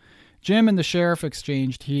down. Jim and the sheriff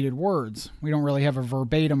exchanged heated words. We don't really have a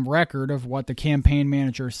verbatim record of what the campaign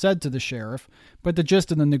manager said to the sheriff, but the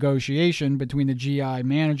gist of the negotiation between the GI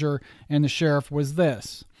manager and the sheriff was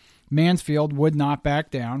this. Mansfield would not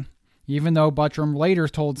back down. even though Buttram later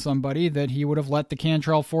told somebody that he would have let the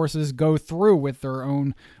Cantrell forces go through with their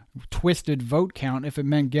own twisted vote count if it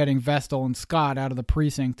meant getting Vestal and Scott out of the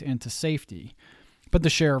precinct into safety. But the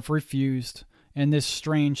sheriff refused, and this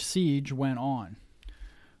strange siege went on.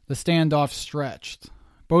 The standoff stretched.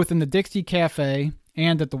 Both in the Dixie Cafe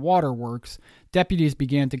and at the waterworks, deputies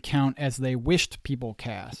began to count as they wished people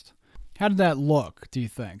cast. How did that look, do you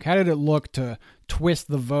think? How did it look to twist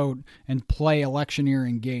the vote and play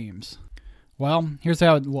electioneering games? Well, here's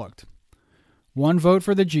how it looked. 1 vote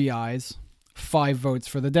for the GIs, 5 votes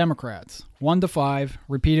for the Democrats. 1 to 5,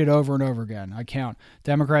 repeated over and over again. I count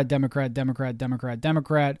Democrat, Democrat, Democrat, Democrat,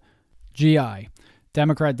 Democrat, GI.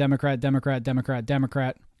 Democrat, Democrat, Democrat, Democrat,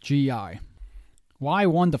 Democrat, GI. Why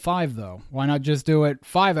 1 to 5, though? Why not just do it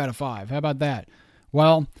 5 out of 5? How about that?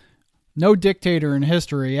 Well, no dictator in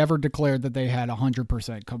history ever declared that they had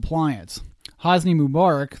 100% compliance. Hosni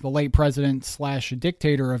Mubarak, the late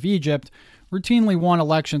president/dictator of Egypt, routinely won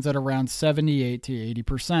elections at around 78 to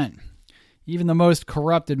 80%. Even the most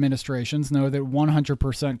corrupt administrations know that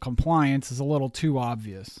 100% compliance is a little too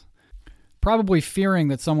obvious. Probably fearing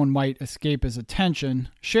that someone might escape his attention,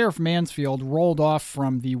 Sheriff Mansfield rolled off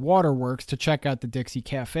from the waterworks to check out the Dixie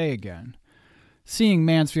Cafe again. Seeing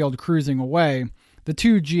Mansfield cruising away, the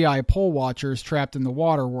 2 GI poll watchers trapped in the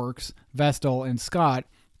waterworks, Vestal and Scott,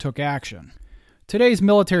 took action. Today's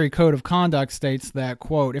military code of conduct states that,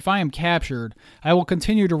 quote, "If I am captured, I will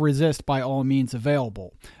continue to resist by all means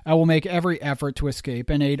available. I will make every effort to escape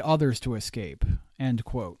and aid others to escape," end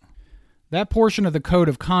quote. That portion of the code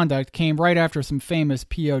of conduct came right after some famous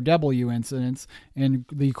POW incidents in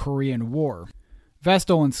the Korean War.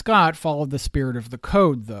 Vestal and Scott followed the spirit of the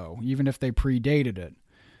code, though, even if they predated it.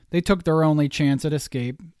 They took their only chance at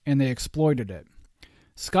escape, and they exploited it.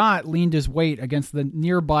 Scott leaned his weight against the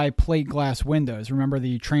nearby plate glass windows. Remember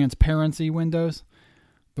the transparency windows?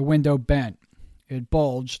 The window bent. It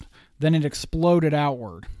bulged. Then it exploded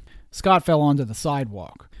outward. Scott fell onto the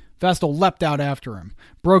sidewalk. Vestal leapt out after him.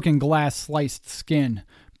 Broken glass sliced skin.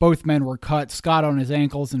 Both men were cut, Scott on his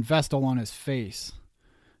ankles and Vestal on his face.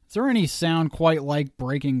 Is there any sound quite like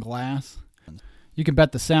breaking glass? You can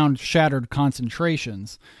bet the sound shattered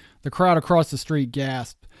concentrations. The crowd across the street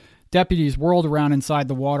gasped. Deputies whirled around inside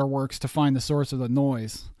the waterworks to find the source of the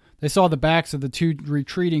noise. They saw the backs of the 2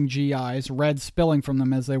 retreating GIs, red spilling from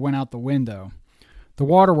them as they went out the window. The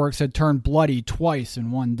waterworks had turned bloody twice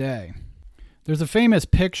in one day. There's a famous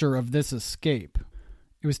picture of this escape.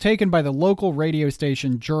 It was taken by the local radio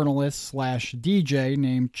station journalist/DJ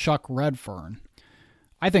named Chuck Redfern.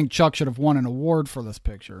 I think Chuck should have won an award for this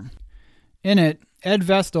picture. In it, Ed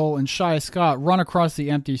Vestal and Shia Scott run across the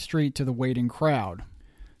empty street to the waiting crowd.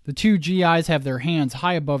 The 2 GIs have their hands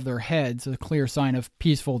high above their heads, a clear sign of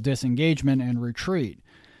peaceful disengagement and retreat.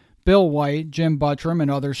 Bill White, Jim Buttram, and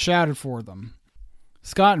others shouted for them.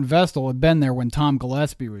 Scott and Vestal had been there when Tom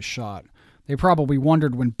Gillespie was shot. They probably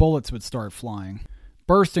wondered when bullets would start flying.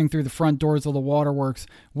 Bursting through the front doors of the waterworks,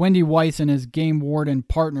 Wendy Weiss and his game warden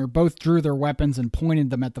partner both drew their weapons and pointed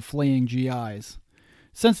them at the fleeing GIs.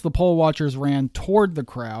 Since the poll watchers ran toward the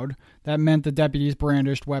crowd, that meant the deputies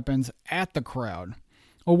brandished weapons at the crowd.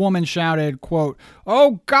 A woman shouted, quote,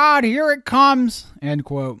 "Oh God, here it comes," end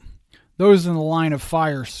quote. Those in the line of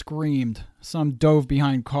fire screamed. Some dove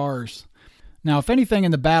behind cars. Now, if anything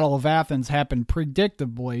in the Battle of Athens happened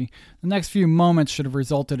predictably, the next few moments should have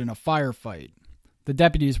resulted in a firefight. The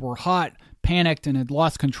deputies were hot, panicked, and had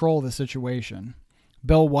lost control of the situation.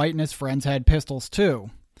 Bill White and his friends had pistols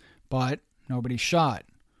too, but nobody shot.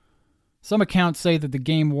 Some accounts say that the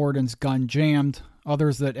game warden's gun jammed,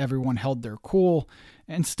 others that everyone held their cool,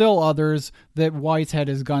 and still others that Weiss had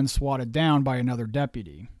his gun swatted down by another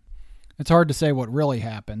deputy. It's hard to say what really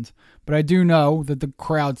happened, but I do know that the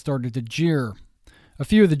crowd started to jeer. A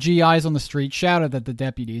few of the GIs on the street shouted at the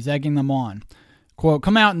deputies, egging them on. Quote,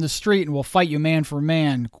 "Come out in the street and we'll fight you man for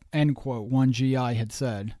man," end quote, one GI had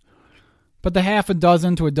said. But the half a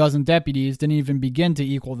dozen to a dozen deputies didn't even begin to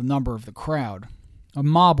equal the number of the crowd. A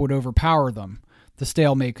mob would overpower them. The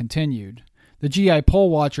stalemate continued. The GI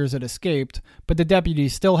poll watchers had escaped, but the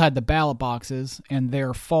deputies still had the ballot boxes, and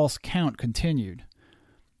their false count continued.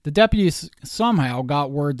 The deputies somehow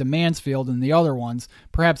got word to Mansfield and the other ones,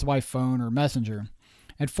 perhaps by phone or messenger.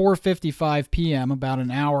 At 4:55 p.m., about an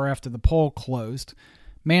hour after the poll closed,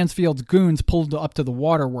 Mansfield's goons pulled up to the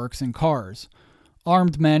waterworks in cars.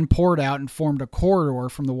 Armed men poured out and formed a corridor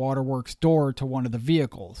from the waterworks door to one of the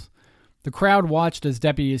vehicles. The crowd watched as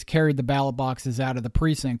deputies carried the ballot boxes out of the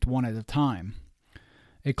precinct one at a time.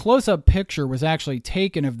 A close-up picture was actually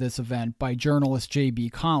taken of this event by journalist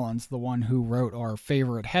J.B. Collins, the one who wrote our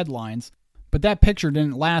favorite headlines, but that picture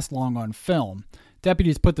didn't last long on film.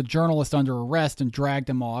 Deputies put the journalist under arrest and dragged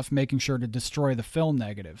him off, making sure to destroy the film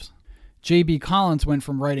negatives. J.B. Collins went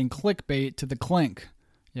from writing clickbait to the clink.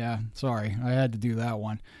 Yeah, sorry, I had to do that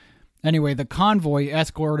one. Anyway, the convoy,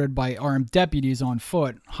 escorted by armed deputies on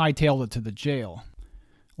foot, hightailed it to the jail.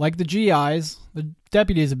 Like the GIs, the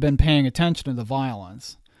deputies have been paying attention to the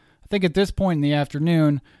violence. I think at this point in the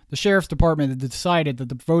afternoon, the sheriff's department had decided that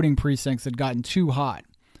the voting precincts had gotten too hot.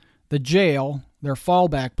 The jail, their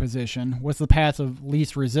fallback position, was the path of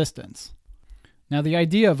least resistance. Now, the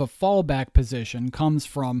idea of a fallback position comes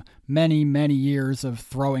from many, many years of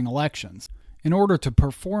throwing elections. In order to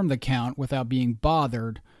perform the count without being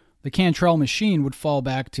bothered, the Cantrell machine would fall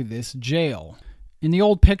back to this jail. In the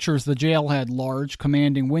old pictures, the jail had large,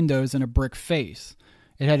 commanding windows and a brick face.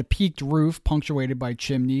 It had a peaked roof punctuated by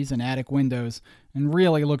chimneys and attic windows, and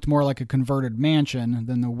really looked more like a converted mansion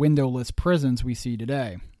than the windowless prisons we see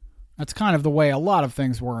today. That's kind of the way a lot of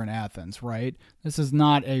things were in Athens, right? This is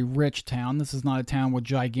not a rich town. This is not a town with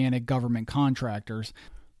gigantic government contractors.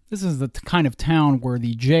 This is the kind of town where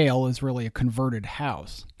the jail is really a converted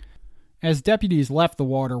house. As deputies left the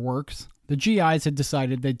waterworks, the GIs had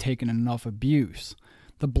decided they'd taken enough abuse.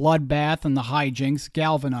 The bloodbath and the hijinks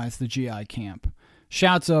galvanized the GI camp.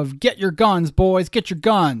 Shouts of, "Get your guns, boys, get your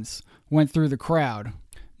guns," went through the crowd.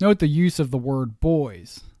 Note the use of the word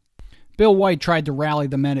boys. Bill White tried to rally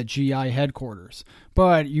the men at GI headquarters,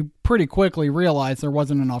 but you pretty quickly realized there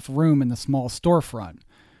wasn't enough room in the small storefront.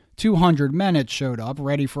 200 men had showed up,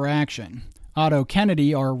 ready for action. Otto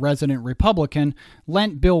Kennedy, our resident Republican,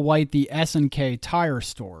 lent Bill White the S&K tire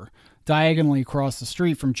store, diagonally across the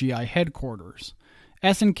street from GI headquarters.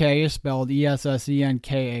 S&K is spelled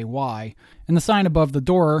ESSENKAY, and the sign above the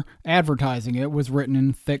door advertising it was written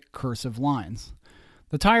in thick cursive lines.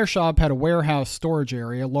 The tire shop had a warehouse storage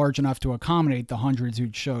area large enough to accommodate the hundreds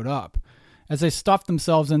who'd showed up. As they stuffed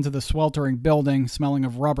themselves into the sweltering building, smelling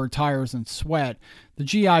of rubber tires and sweat, the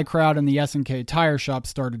GI crowd in the S&K tire shop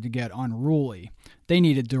started to get unruly. They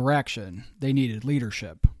needed direction. They needed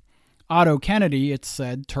leadership. Otto Kennedy, it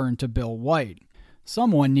said, turned to Bill White.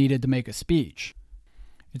 Someone needed to make a speech.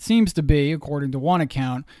 It seems to be, according to one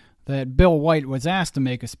account, that Bill White was asked to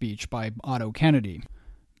make a speech by Otto Kennedy.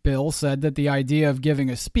 Bill said that the idea of giving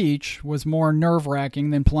a speech was more nerve-wracking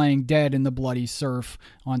than playing dead in the bloody surf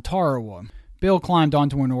on Tarawa. Bill climbed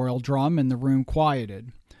onto an oil drum and the room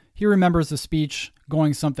quieted. He remembers the speech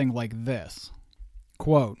going something like this.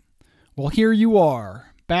 Quote, "Well, here you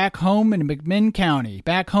are, back home in McMinn County,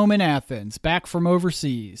 back home in Athens, back from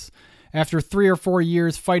overseas, after 3 or 4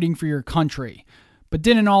 years fighting for your country. But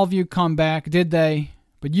didn't all of you come back, did they?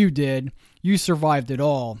 But you did. You survived it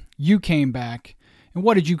all. You came back. And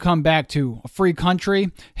what did you come back to? A free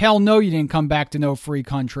country? Hell no, you didn't come back to no free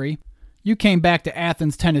country. You came back to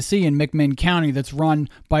Athens, Tennessee in McMinn County that's run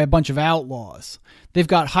by a bunch of outlaws. They've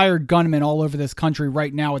got hired gunmen all over this country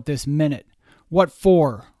right now at this minute. What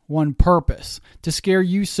for? One purpose. To scare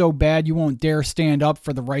you so bad you won't dare stand up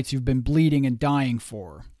for the rights you've been bleeding and dying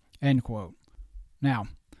for." End quote. Now,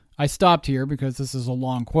 I stopped here because this is a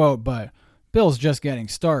long quote, but Bill's just getting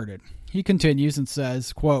started. He continues and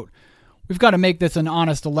says, quote, "We've got to make this an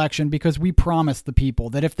honest election because we promised the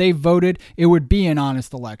people that if they voted, it would be an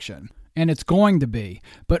honest election. And it's going to be,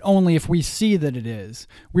 but only if we see that it is.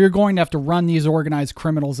 We are going to have to run these organized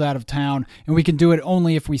criminals out of town, and we can do it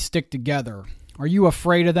only if we stick together. Are you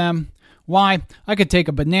afraid of them? Why, I could take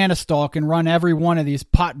a banana stalk and run every one of these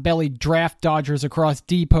pot-bellied draft dodgers across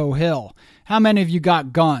Depot Hill. How many of you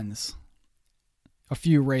got guns?" A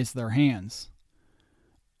few raised their hands.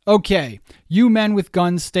 "Okay, you men with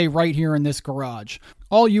guns stay right here in this garage.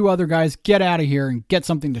 All you other guys get out of here and get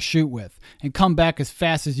something to shoot with, and come back as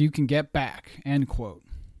fast as you can get back." End quote.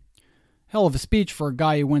 Hell of a speech for a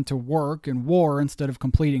guy who went to work and war instead of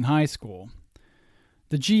completing high school.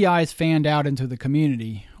 The GIs fanned out into the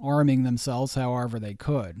community, arming themselves however they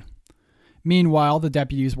could. Meanwhile, the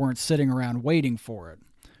deputies weren't sitting around waiting for it.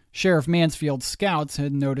 Sheriff Mansfield's scouts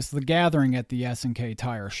had noticed the gathering at the S&K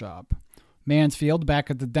tire shop. Mansfield,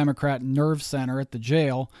 back at the Democrat Nerve Center at the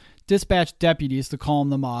jail, dispatched deputies to calm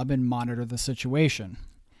the mob and monitor the situation.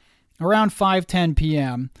 Around 5:10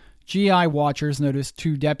 p.m., GI watchers noticed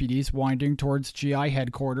 2 deputies winding towards GI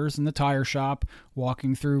headquarters in the tire shop,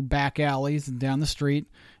 walking through back alleys and down the street,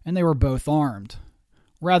 and they were both armed.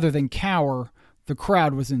 Rather than cower, the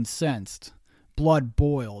crowd was incensed. Blood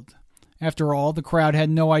boiled. After all, the crowd had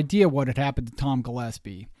no idea what had happened to Tom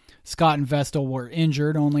Gillespie. Scott and Vestal were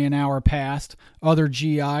injured only an hour past. Other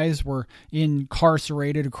GIs were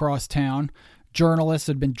incarcerated across town. Journalists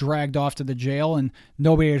had been dragged off to the jail, and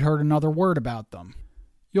nobody had heard another word about them.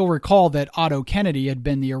 You'll recall that Otto Kennedy had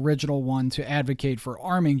been the original one to advocate for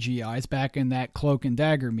arming GIs back in that cloak and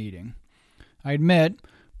dagger meeting. I admit,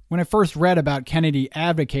 when I first read about Kennedy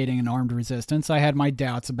advocating an armed resistance, I had my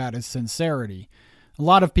doubts about his sincerity. A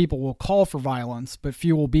lot of people will call for violence, but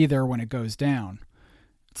few will be there when it goes down.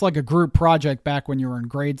 It's like a group project back when you were in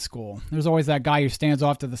grade school. There's always that guy who stands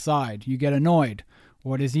off to the side. You get annoyed.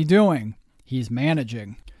 What is he doing? He's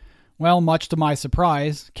managing. Well, much to my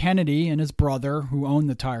surprise, Kennedy and his brother, who owned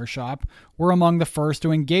the tire shop, were among the first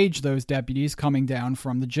to engage those deputies coming down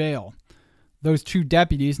from the jail. Those 2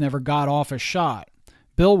 deputies never got off a shot.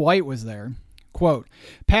 Bill White was there. Quote,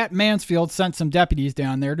 Pat Mansfield sent some deputies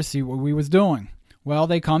down there to see what we was doing. Well,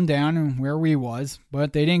 they come down where we was,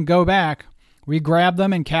 but they didn't go back. We grabbed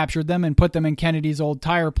them and captured them and put them in Kennedy's old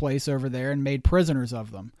tire place over there and made prisoners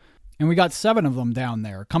of them. And we got 7 of them down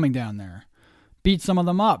there, coming down there. Beat some of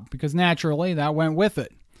them up, because naturally that went with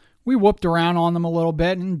it. We whooped around on them a little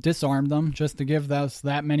bit and disarmed them just to give us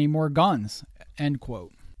that many more guns. End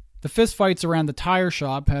quote. The fistfights around the tire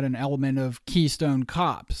shop had an element of Keystone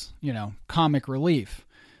Cops, comic relief.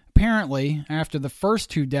 Apparently, after the first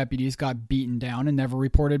 2 deputies got beaten down and never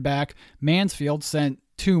reported back, Mansfield sent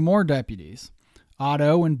 2 more deputies.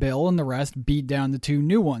 Otto and Bill and the rest beat down the 2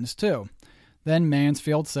 new ones, too. Then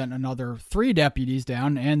Mansfield sent another 3 deputies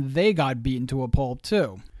down, and they got beaten to a pulp,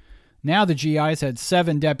 too. Now the GIs had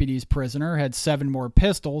 7 deputies prisoner, had 7 more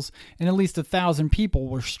pistols, and at least 1,000 people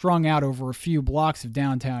were strung out over a few blocks of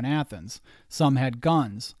downtown Athens. Some had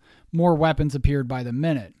guns. More weapons appeared by the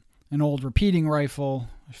minute. An old repeating rifle,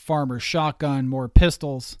 a farmer's shotgun, more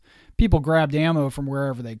pistols. People grabbed ammo from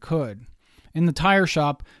wherever they could. In the tire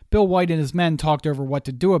shop, Bill White and his men talked over what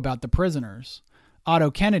to do about the prisoners.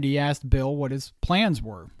 Otto Kennedy asked Bill what his plans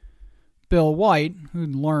were. Bill White,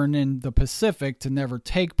 who'd learned in the Pacific to never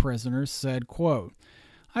take prisoners, said, quote,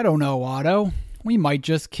 I don't know, Otto. We might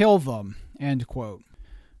just kill them, end quote.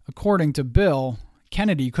 According to Bill,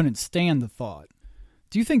 Kennedy couldn't stand the thought.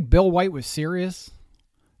 Do you think Bill White was serious?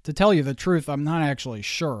 To tell you the truth, I'm not actually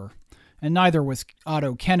sure, and neither was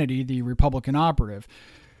Otto Kennedy, the Republican operative.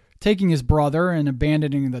 Taking his brother and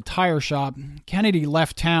abandoning the tire shop, Kennedy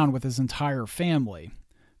left town with his entire family.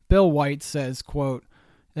 Bill White says, quote,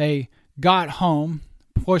 they got home,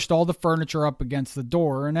 pushed all the furniture up against the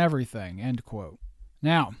door and everything, end quote.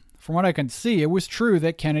 Now, from what I can see, it was true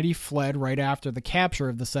that Kennedy fled right after the capture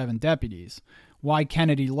of the 7 deputies. Why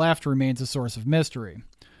Kennedy left remains a source of mystery.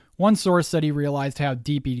 One source said he realized how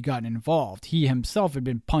deep he'd gotten involved. He himself had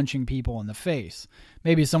been punching people in the face.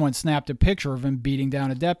 Maybe someone snapped a picture of him beating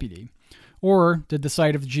down a deputy. Or did the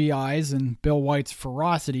sight of GIs and Bill White's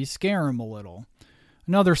ferocity scare him a little?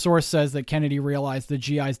 Another source says that Kennedy realized the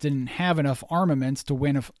GIs didn't have enough armaments to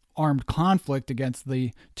win an armed conflict against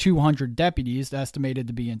the 200 deputies estimated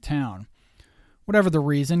to be in town. Whatever the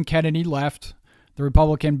reason, Kennedy left. The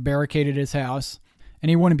Republican barricaded his house, and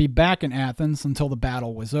he wouldn't be back in Athens until the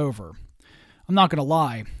battle was over. I'm not going to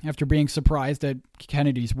lie, after being surprised at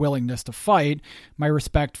Kennedy's willingness to fight, my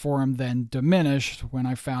respect for him then diminished when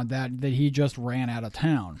I found that he just ran out of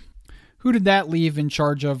town. Who did that leave in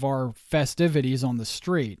charge of our festivities on the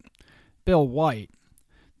street? Bill White.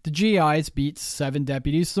 The GIs beat 7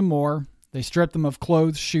 deputies some more. They stripped them of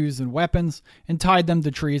clothes, shoes, and weapons, and tied them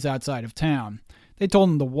to trees outside of town. They told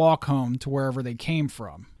them to walk home to wherever they came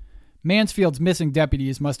from. Mansfield's missing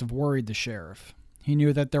deputies must have worried the sheriff. He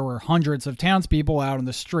knew that there were hundreds of townspeople out on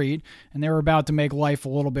the street, and they were about to make life a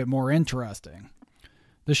little bit more interesting.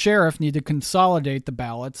 The sheriff needed to consolidate the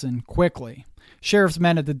ballots, and quickly. Sheriff's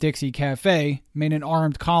men at the Dixie Cafe made an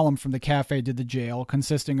armed column from the cafe to the jail,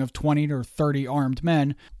 consisting of 20 or 30 armed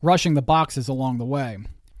men, rushing the boxes along the way.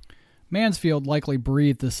 Mansfield likely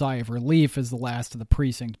breathed a sigh of relief as the last of the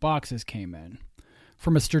precinct boxes came in.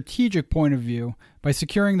 From a strategic point of view, by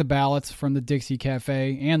securing the ballots from the Dixie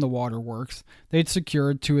Cafe and the Waterworks, they'd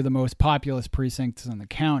secured 2 of the most populous precincts in the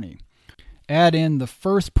county. Add in the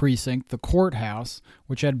first precinct, the courthouse,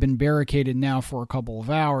 which had been barricaded now for a couple of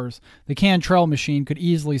hours, the Cantrell machine could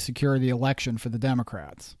easily secure the election for the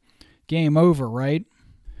Democrats. Game over, right?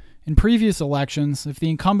 In previous elections, if the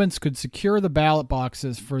incumbents could secure the ballot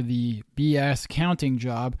boxes for the BS counting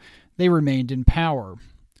job, they remained in power.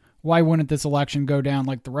 Why wouldn't this election go down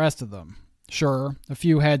like the rest of them? Sure, a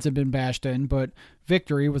few heads had been bashed in, but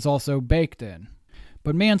victory was also baked in.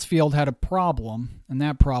 But Mansfield had a problem, and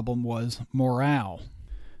that problem was morale.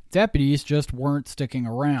 Deputies just weren't sticking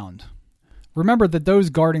around. Remember that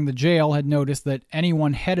those guarding the jail had noticed that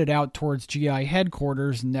anyone headed out towards GI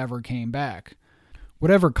headquarters never came back.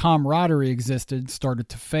 Whatever camaraderie existed started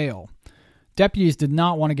to fail. Deputies did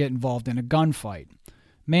not want to get involved in a gunfight.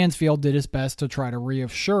 Mansfield did his best to try to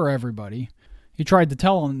reassure everybody. He tried to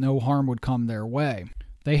tell them no harm would come their way.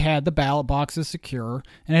 They had the ballot boxes secure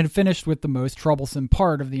and had finished with the most troublesome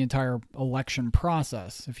part of the entire election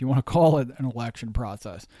process, if you want to call it an election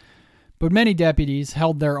process. But many deputies,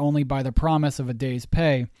 held there only by the promise of a day's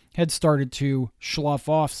pay, had started to slough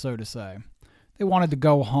off, so to say. They wanted to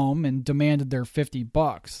go home and demanded their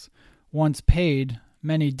 $50. Once paid,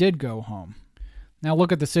 many did go home. Now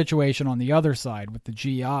look at the situation on the other side with the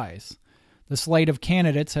GIs. The slate of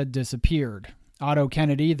candidates had disappeared. Otto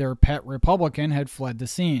Kennedy, their pet Republican, had fled the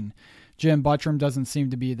scene. Jim Buttram doesn't seem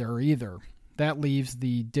to be there either. That leaves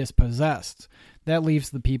the dispossessed. That leaves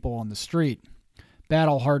the people on the street.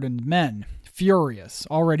 Battle-hardened men, furious,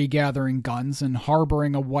 already gathering guns and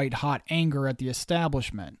harboring a white-hot anger at the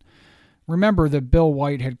establishment. Remember that Bill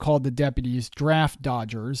White had called the deputies draft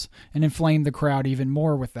dodgers and inflamed the crowd even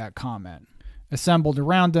more with that comment. Assembled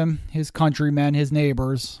around him, his countrymen, his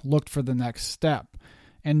neighbors, looked for the next step.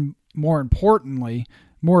 And more importantly,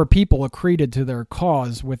 more people accreted to their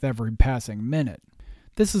cause with every passing minute.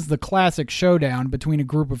 This is the classic showdown between a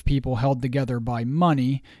group of people held together by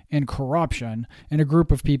money and corruption and a group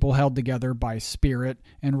of people held together by spirit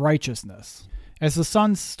and righteousness. As the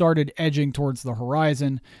sun started edging towards the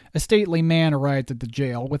horizon, a stately man arrived at the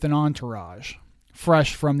jail with an entourage.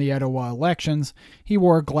 Fresh from the Etowah elections, he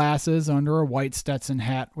wore glasses under a white Stetson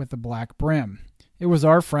hat with a black brim. It was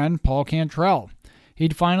our friend Paul Cantrell.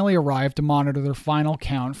 He'd finally arrived to monitor the final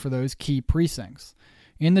count for those key precincts.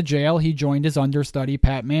 In the jail, he joined his understudy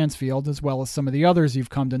Pat Mansfield, as well as some of the others you've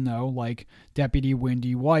come to know, like Deputy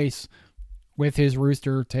Windy Weiss, with his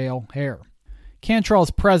rooster tail hair. Cantrell's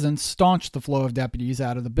presence staunched the flow of deputies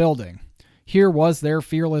out of the building. Here was their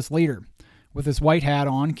fearless leader. With his white hat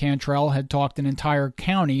on, Cantrell had talked an entire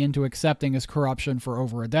county into accepting his corruption for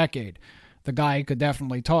over a decade. The guy could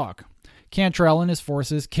definitely talk. Cantrell and his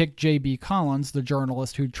forces kicked J.B. Collins, the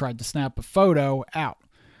journalist who tried to snap a photo, out.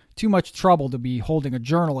 Too much trouble to be holding a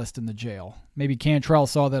journalist in the jail. Maybe Cantrell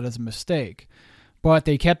saw that as a mistake. But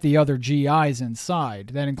they kept the other GIs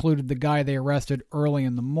inside. That included the guy they arrested early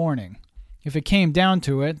in the morning. If it came down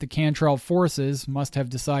to it, the Cantrell forces must have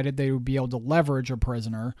decided they would be able to leverage a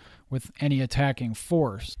prisoner with any attacking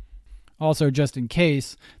force. Also, just in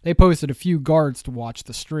case, they posted a few guards to watch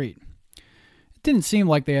the street. It didn't seem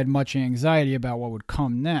like they had much anxiety about what would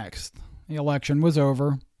come next. The election was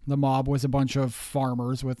over. The mob was a bunch of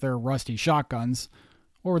farmers with their rusty shotguns.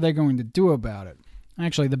 What were they going to do about it?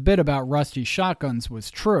 Actually, the bit about rusty shotguns was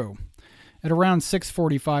true. At around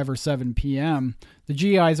 6:45 or 7 p.m., the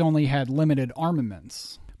GIs only had limited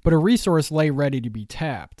armaments, but a resource lay ready to be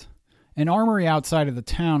tapped. An armory outside of the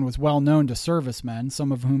town was well known to servicemen,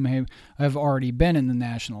 some of whom have already been in the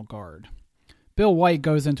National Guard. Bill White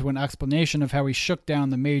goes into an explanation of how he shook down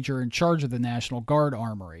the major in charge of the National Guard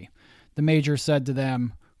armory. The major said to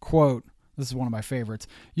them, quote, this is one of my favorites,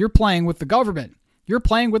 "You're playing with the government. You're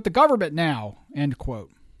playing with the government now," end quote.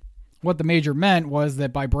 What the major meant was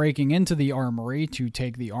that by breaking into the armory to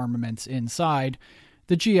take the armaments inside,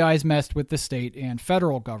 the GIs messed with the state and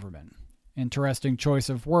federal government. Interesting choice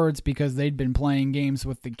of words because they'd been playing games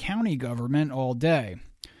with the county government all day.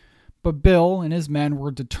 But Bill and his men were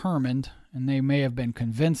determined, and they may have been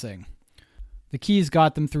convincing. The keys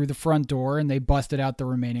got them through the front door, and they busted out the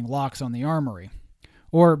remaining locks on the armory.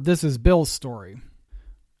 Or this is Bill's story.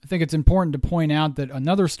 I think it's important to point out that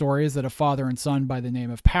another story is that a father and son by the name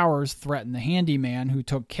of Powers threatened the handyman who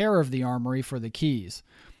took care of the armory for the keys.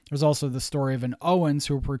 There's also the story of an Owens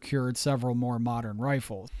who procured several more modern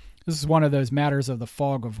rifles. This is one of those matters of the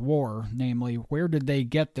fog of war, namely, where did they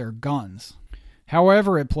get their guns?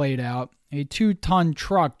 However it played out, a 2-ton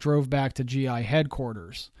truck drove back to GI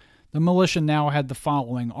headquarters. The militia now had the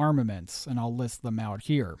following armaments, and I'll list them out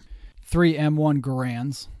here. 3 M1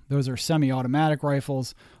 Garands. Those are semi-automatic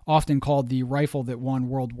rifles, often called the rifle that won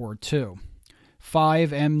World War II.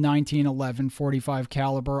 5 M1911 45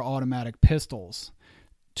 caliber automatic pistols.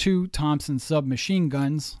 2 Thompson submachine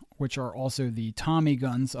guns, which are also the Tommy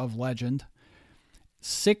guns of legend.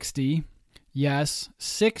 60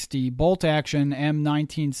 bolt-action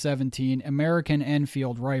M1917 American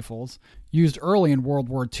Enfield rifles, used early in World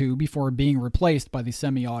War II before being replaced by the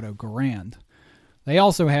semi-auto Garand. They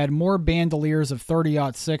also had more bandoliers of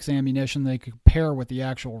 30-06 ammunition they could pair with the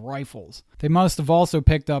actual rifles. They must have also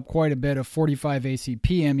picked up quite a bit of 45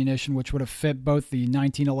 ACP ammunition, which would have fit both the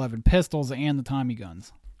 1911 pistols and the Tommy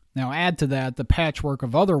guns. Now add to that the patchwork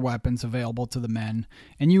of other weapons available to the men,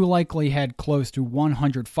 and you likely had close to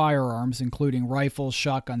 100 firearms, including rifles,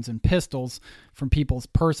 shotguns, and pistols, from people's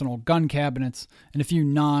personal gun cabinets, and a few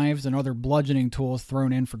knives and other bludgeoning tools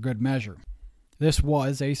thrown in for good measure. This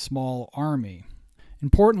was a small army.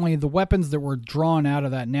 Importantly, the weapons that were drawn out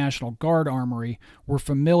of that National Guard armory were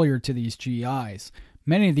familiar to these GIs.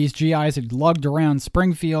 Many of these GIs had lugged around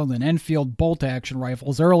Springfield and Enfield bolt-action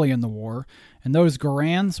rifles early in the war, and those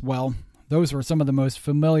Garands, well, those were some of the most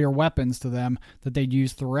familiar weapons to them that they'd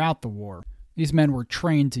used throughout the war. These men were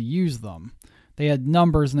trained to use them. They had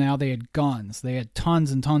numbers now, they had guns, they had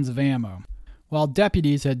tons and tons of ammo. While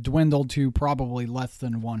deputies had dwindled to probably less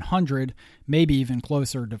than 100, maybe even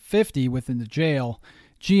closer to 50 within the jail,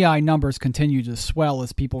 GI numbers continued to swell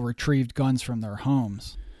as people retrieved guns from their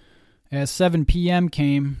homes. As 7 p.m.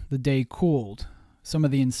 came, the day cooled. Some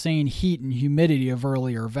of the insane heat and humidity of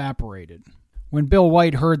earlier evaporated. When Bill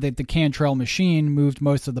White heard that the Cantrell machine moved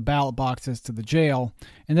most of the ballot boxes to the jail,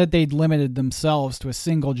 and that they'd limited themselves to a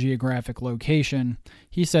single geographic location,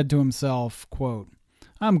 he said to himself, quote,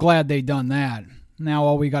 "I'm glad they done that. Now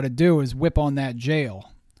all we got to do is whip on that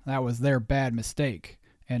jail. That was their bad mistake."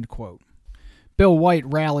 End quote. Bill White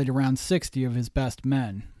rallied around 60 of his best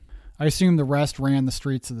men. I assume the rest ran the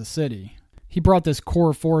streets of the city. He brought this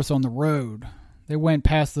core force on the road. They went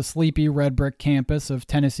past the sleepy red brick campus of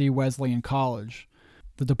Tennessee Wesleyan College.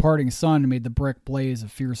 The departing sun made the brick blaze a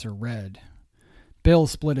fiercer red. Bill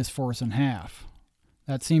split his force in half.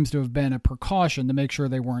 That seems to have been a precaution to make sure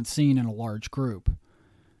they weren't seen in a large group.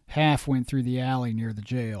 Half went through the alley near the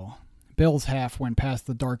jail. Bill's half went past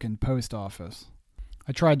the darkened post office.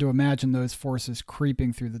 I tried to imagine those forces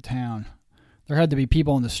creeping through the town. There had to be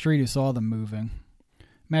people on the street who saw them moving.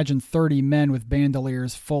 Imagine 30 men with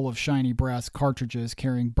bandoliers full of shiny brass cartridges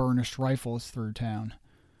carrying burnished rifles through town.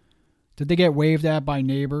 Did they get waved at by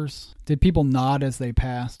neighbors? Did people nod as they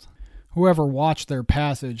passed? Whoever watched their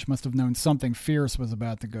passage must have known something fierce was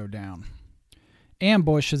about to go down.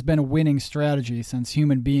 Ambush has been a winning strategy since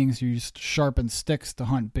human beings used sharpened sticks to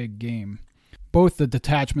hunt big game. Both the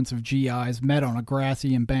detachments of GIs met on a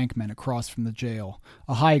grassy embankment across from the jail,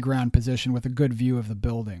 a high ground position with a good view of the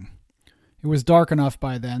building. It was dark enough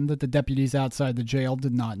by then that the deputies outside the jail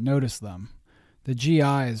did not notice them. The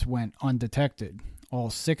GIs went undetected, all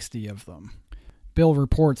 60 of them. Bill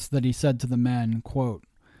reports that he said to the men, quote,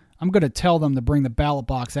 "I'm going to tell them to bring the ballot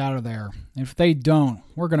box out of there. If they don't,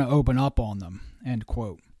 we're going to open up on them." End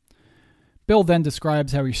quote. Bill then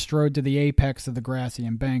describes how he strode to the apex of the grassy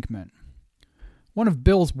embankment. One of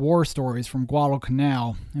Bill's war stories from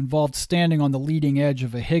Guadalcanal involved standing on the leading edge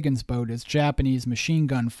of a Higgins boat as Japanese machine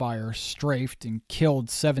gun fire strafed and killed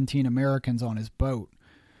 17 Americans on his boat.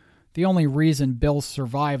 The only reason Bill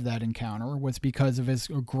survived that encounter was because of his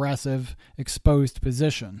aggressive, exposed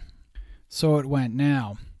position. So it went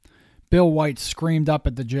now. Bill White screamed up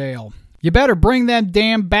at the jail, "You better bring them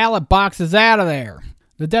damn ballot boxes out of there."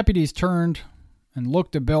 The deputies turned and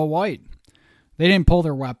looked at Bill White. They didn't pull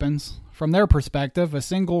their weapons. From their perspective, a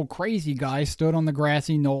single crazy guy stood on the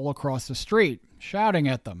grassy knoll across the street, shouting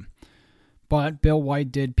at them. But Bill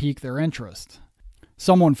White did pique their interest.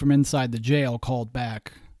 Someone from inside the jail called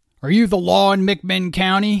back, "Are you the law in McMinn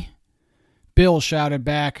County?" Bill shouted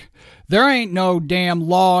back, "There ain't no damn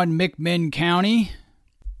law in McMinn County."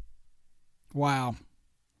 Wow,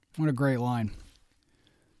 what a great line.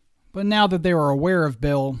 But now that they were aware of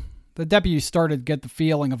Bill, the deputies started to get the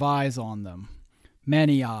feeling of eyes on them.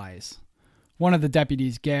 Many eyes. One of the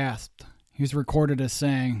deputies gasped. He was recorded as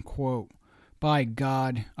saying, quote, "By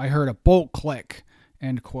God, I heard a bolt click,"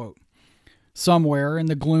 end quote. Somewhere in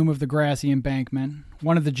the gloom of the grassy embankment,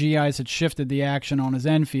 one of the GIs had shifted the action on his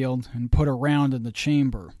Enfield and put a round in the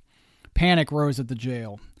chamber. Panic rose at the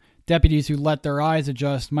jail. Deputies who let their eyes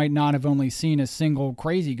adjust might not have only seen a single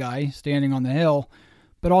crazy guy standing on the hill,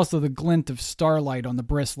 but also the glint of starlight on the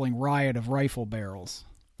bristling riot of rifle barrels.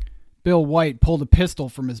 Bill White pulled a pistol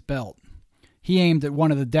from his belt. He aimed at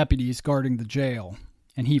one of the deputies guarding the jail,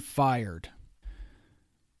 and he fired.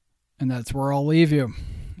 And that's where I'll leave you.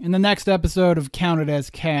 In the next episode of Counted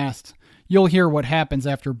as Cast, you'll hear what happens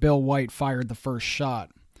after Bill White fired the first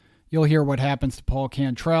shot. You'll hear what happens to Paul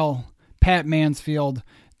Cantrell, Pat Mansfield,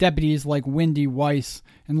 deputies like Wendy Weiss,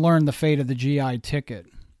 and learn the fate of the GI ticket.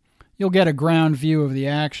 You'll get a ground view of the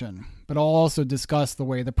action, but I'll also discuss the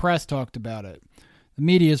way the press talked about it. The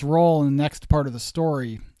media's role in the next part of the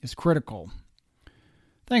story is critical.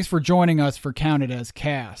 Thanks for joining us for Counted as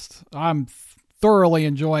Cast. I'm thoroughly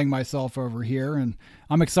enjoying myself over here, and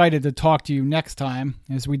I'm excited to talk to you next time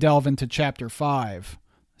as we delve into Chapter 5,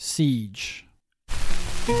 Siege.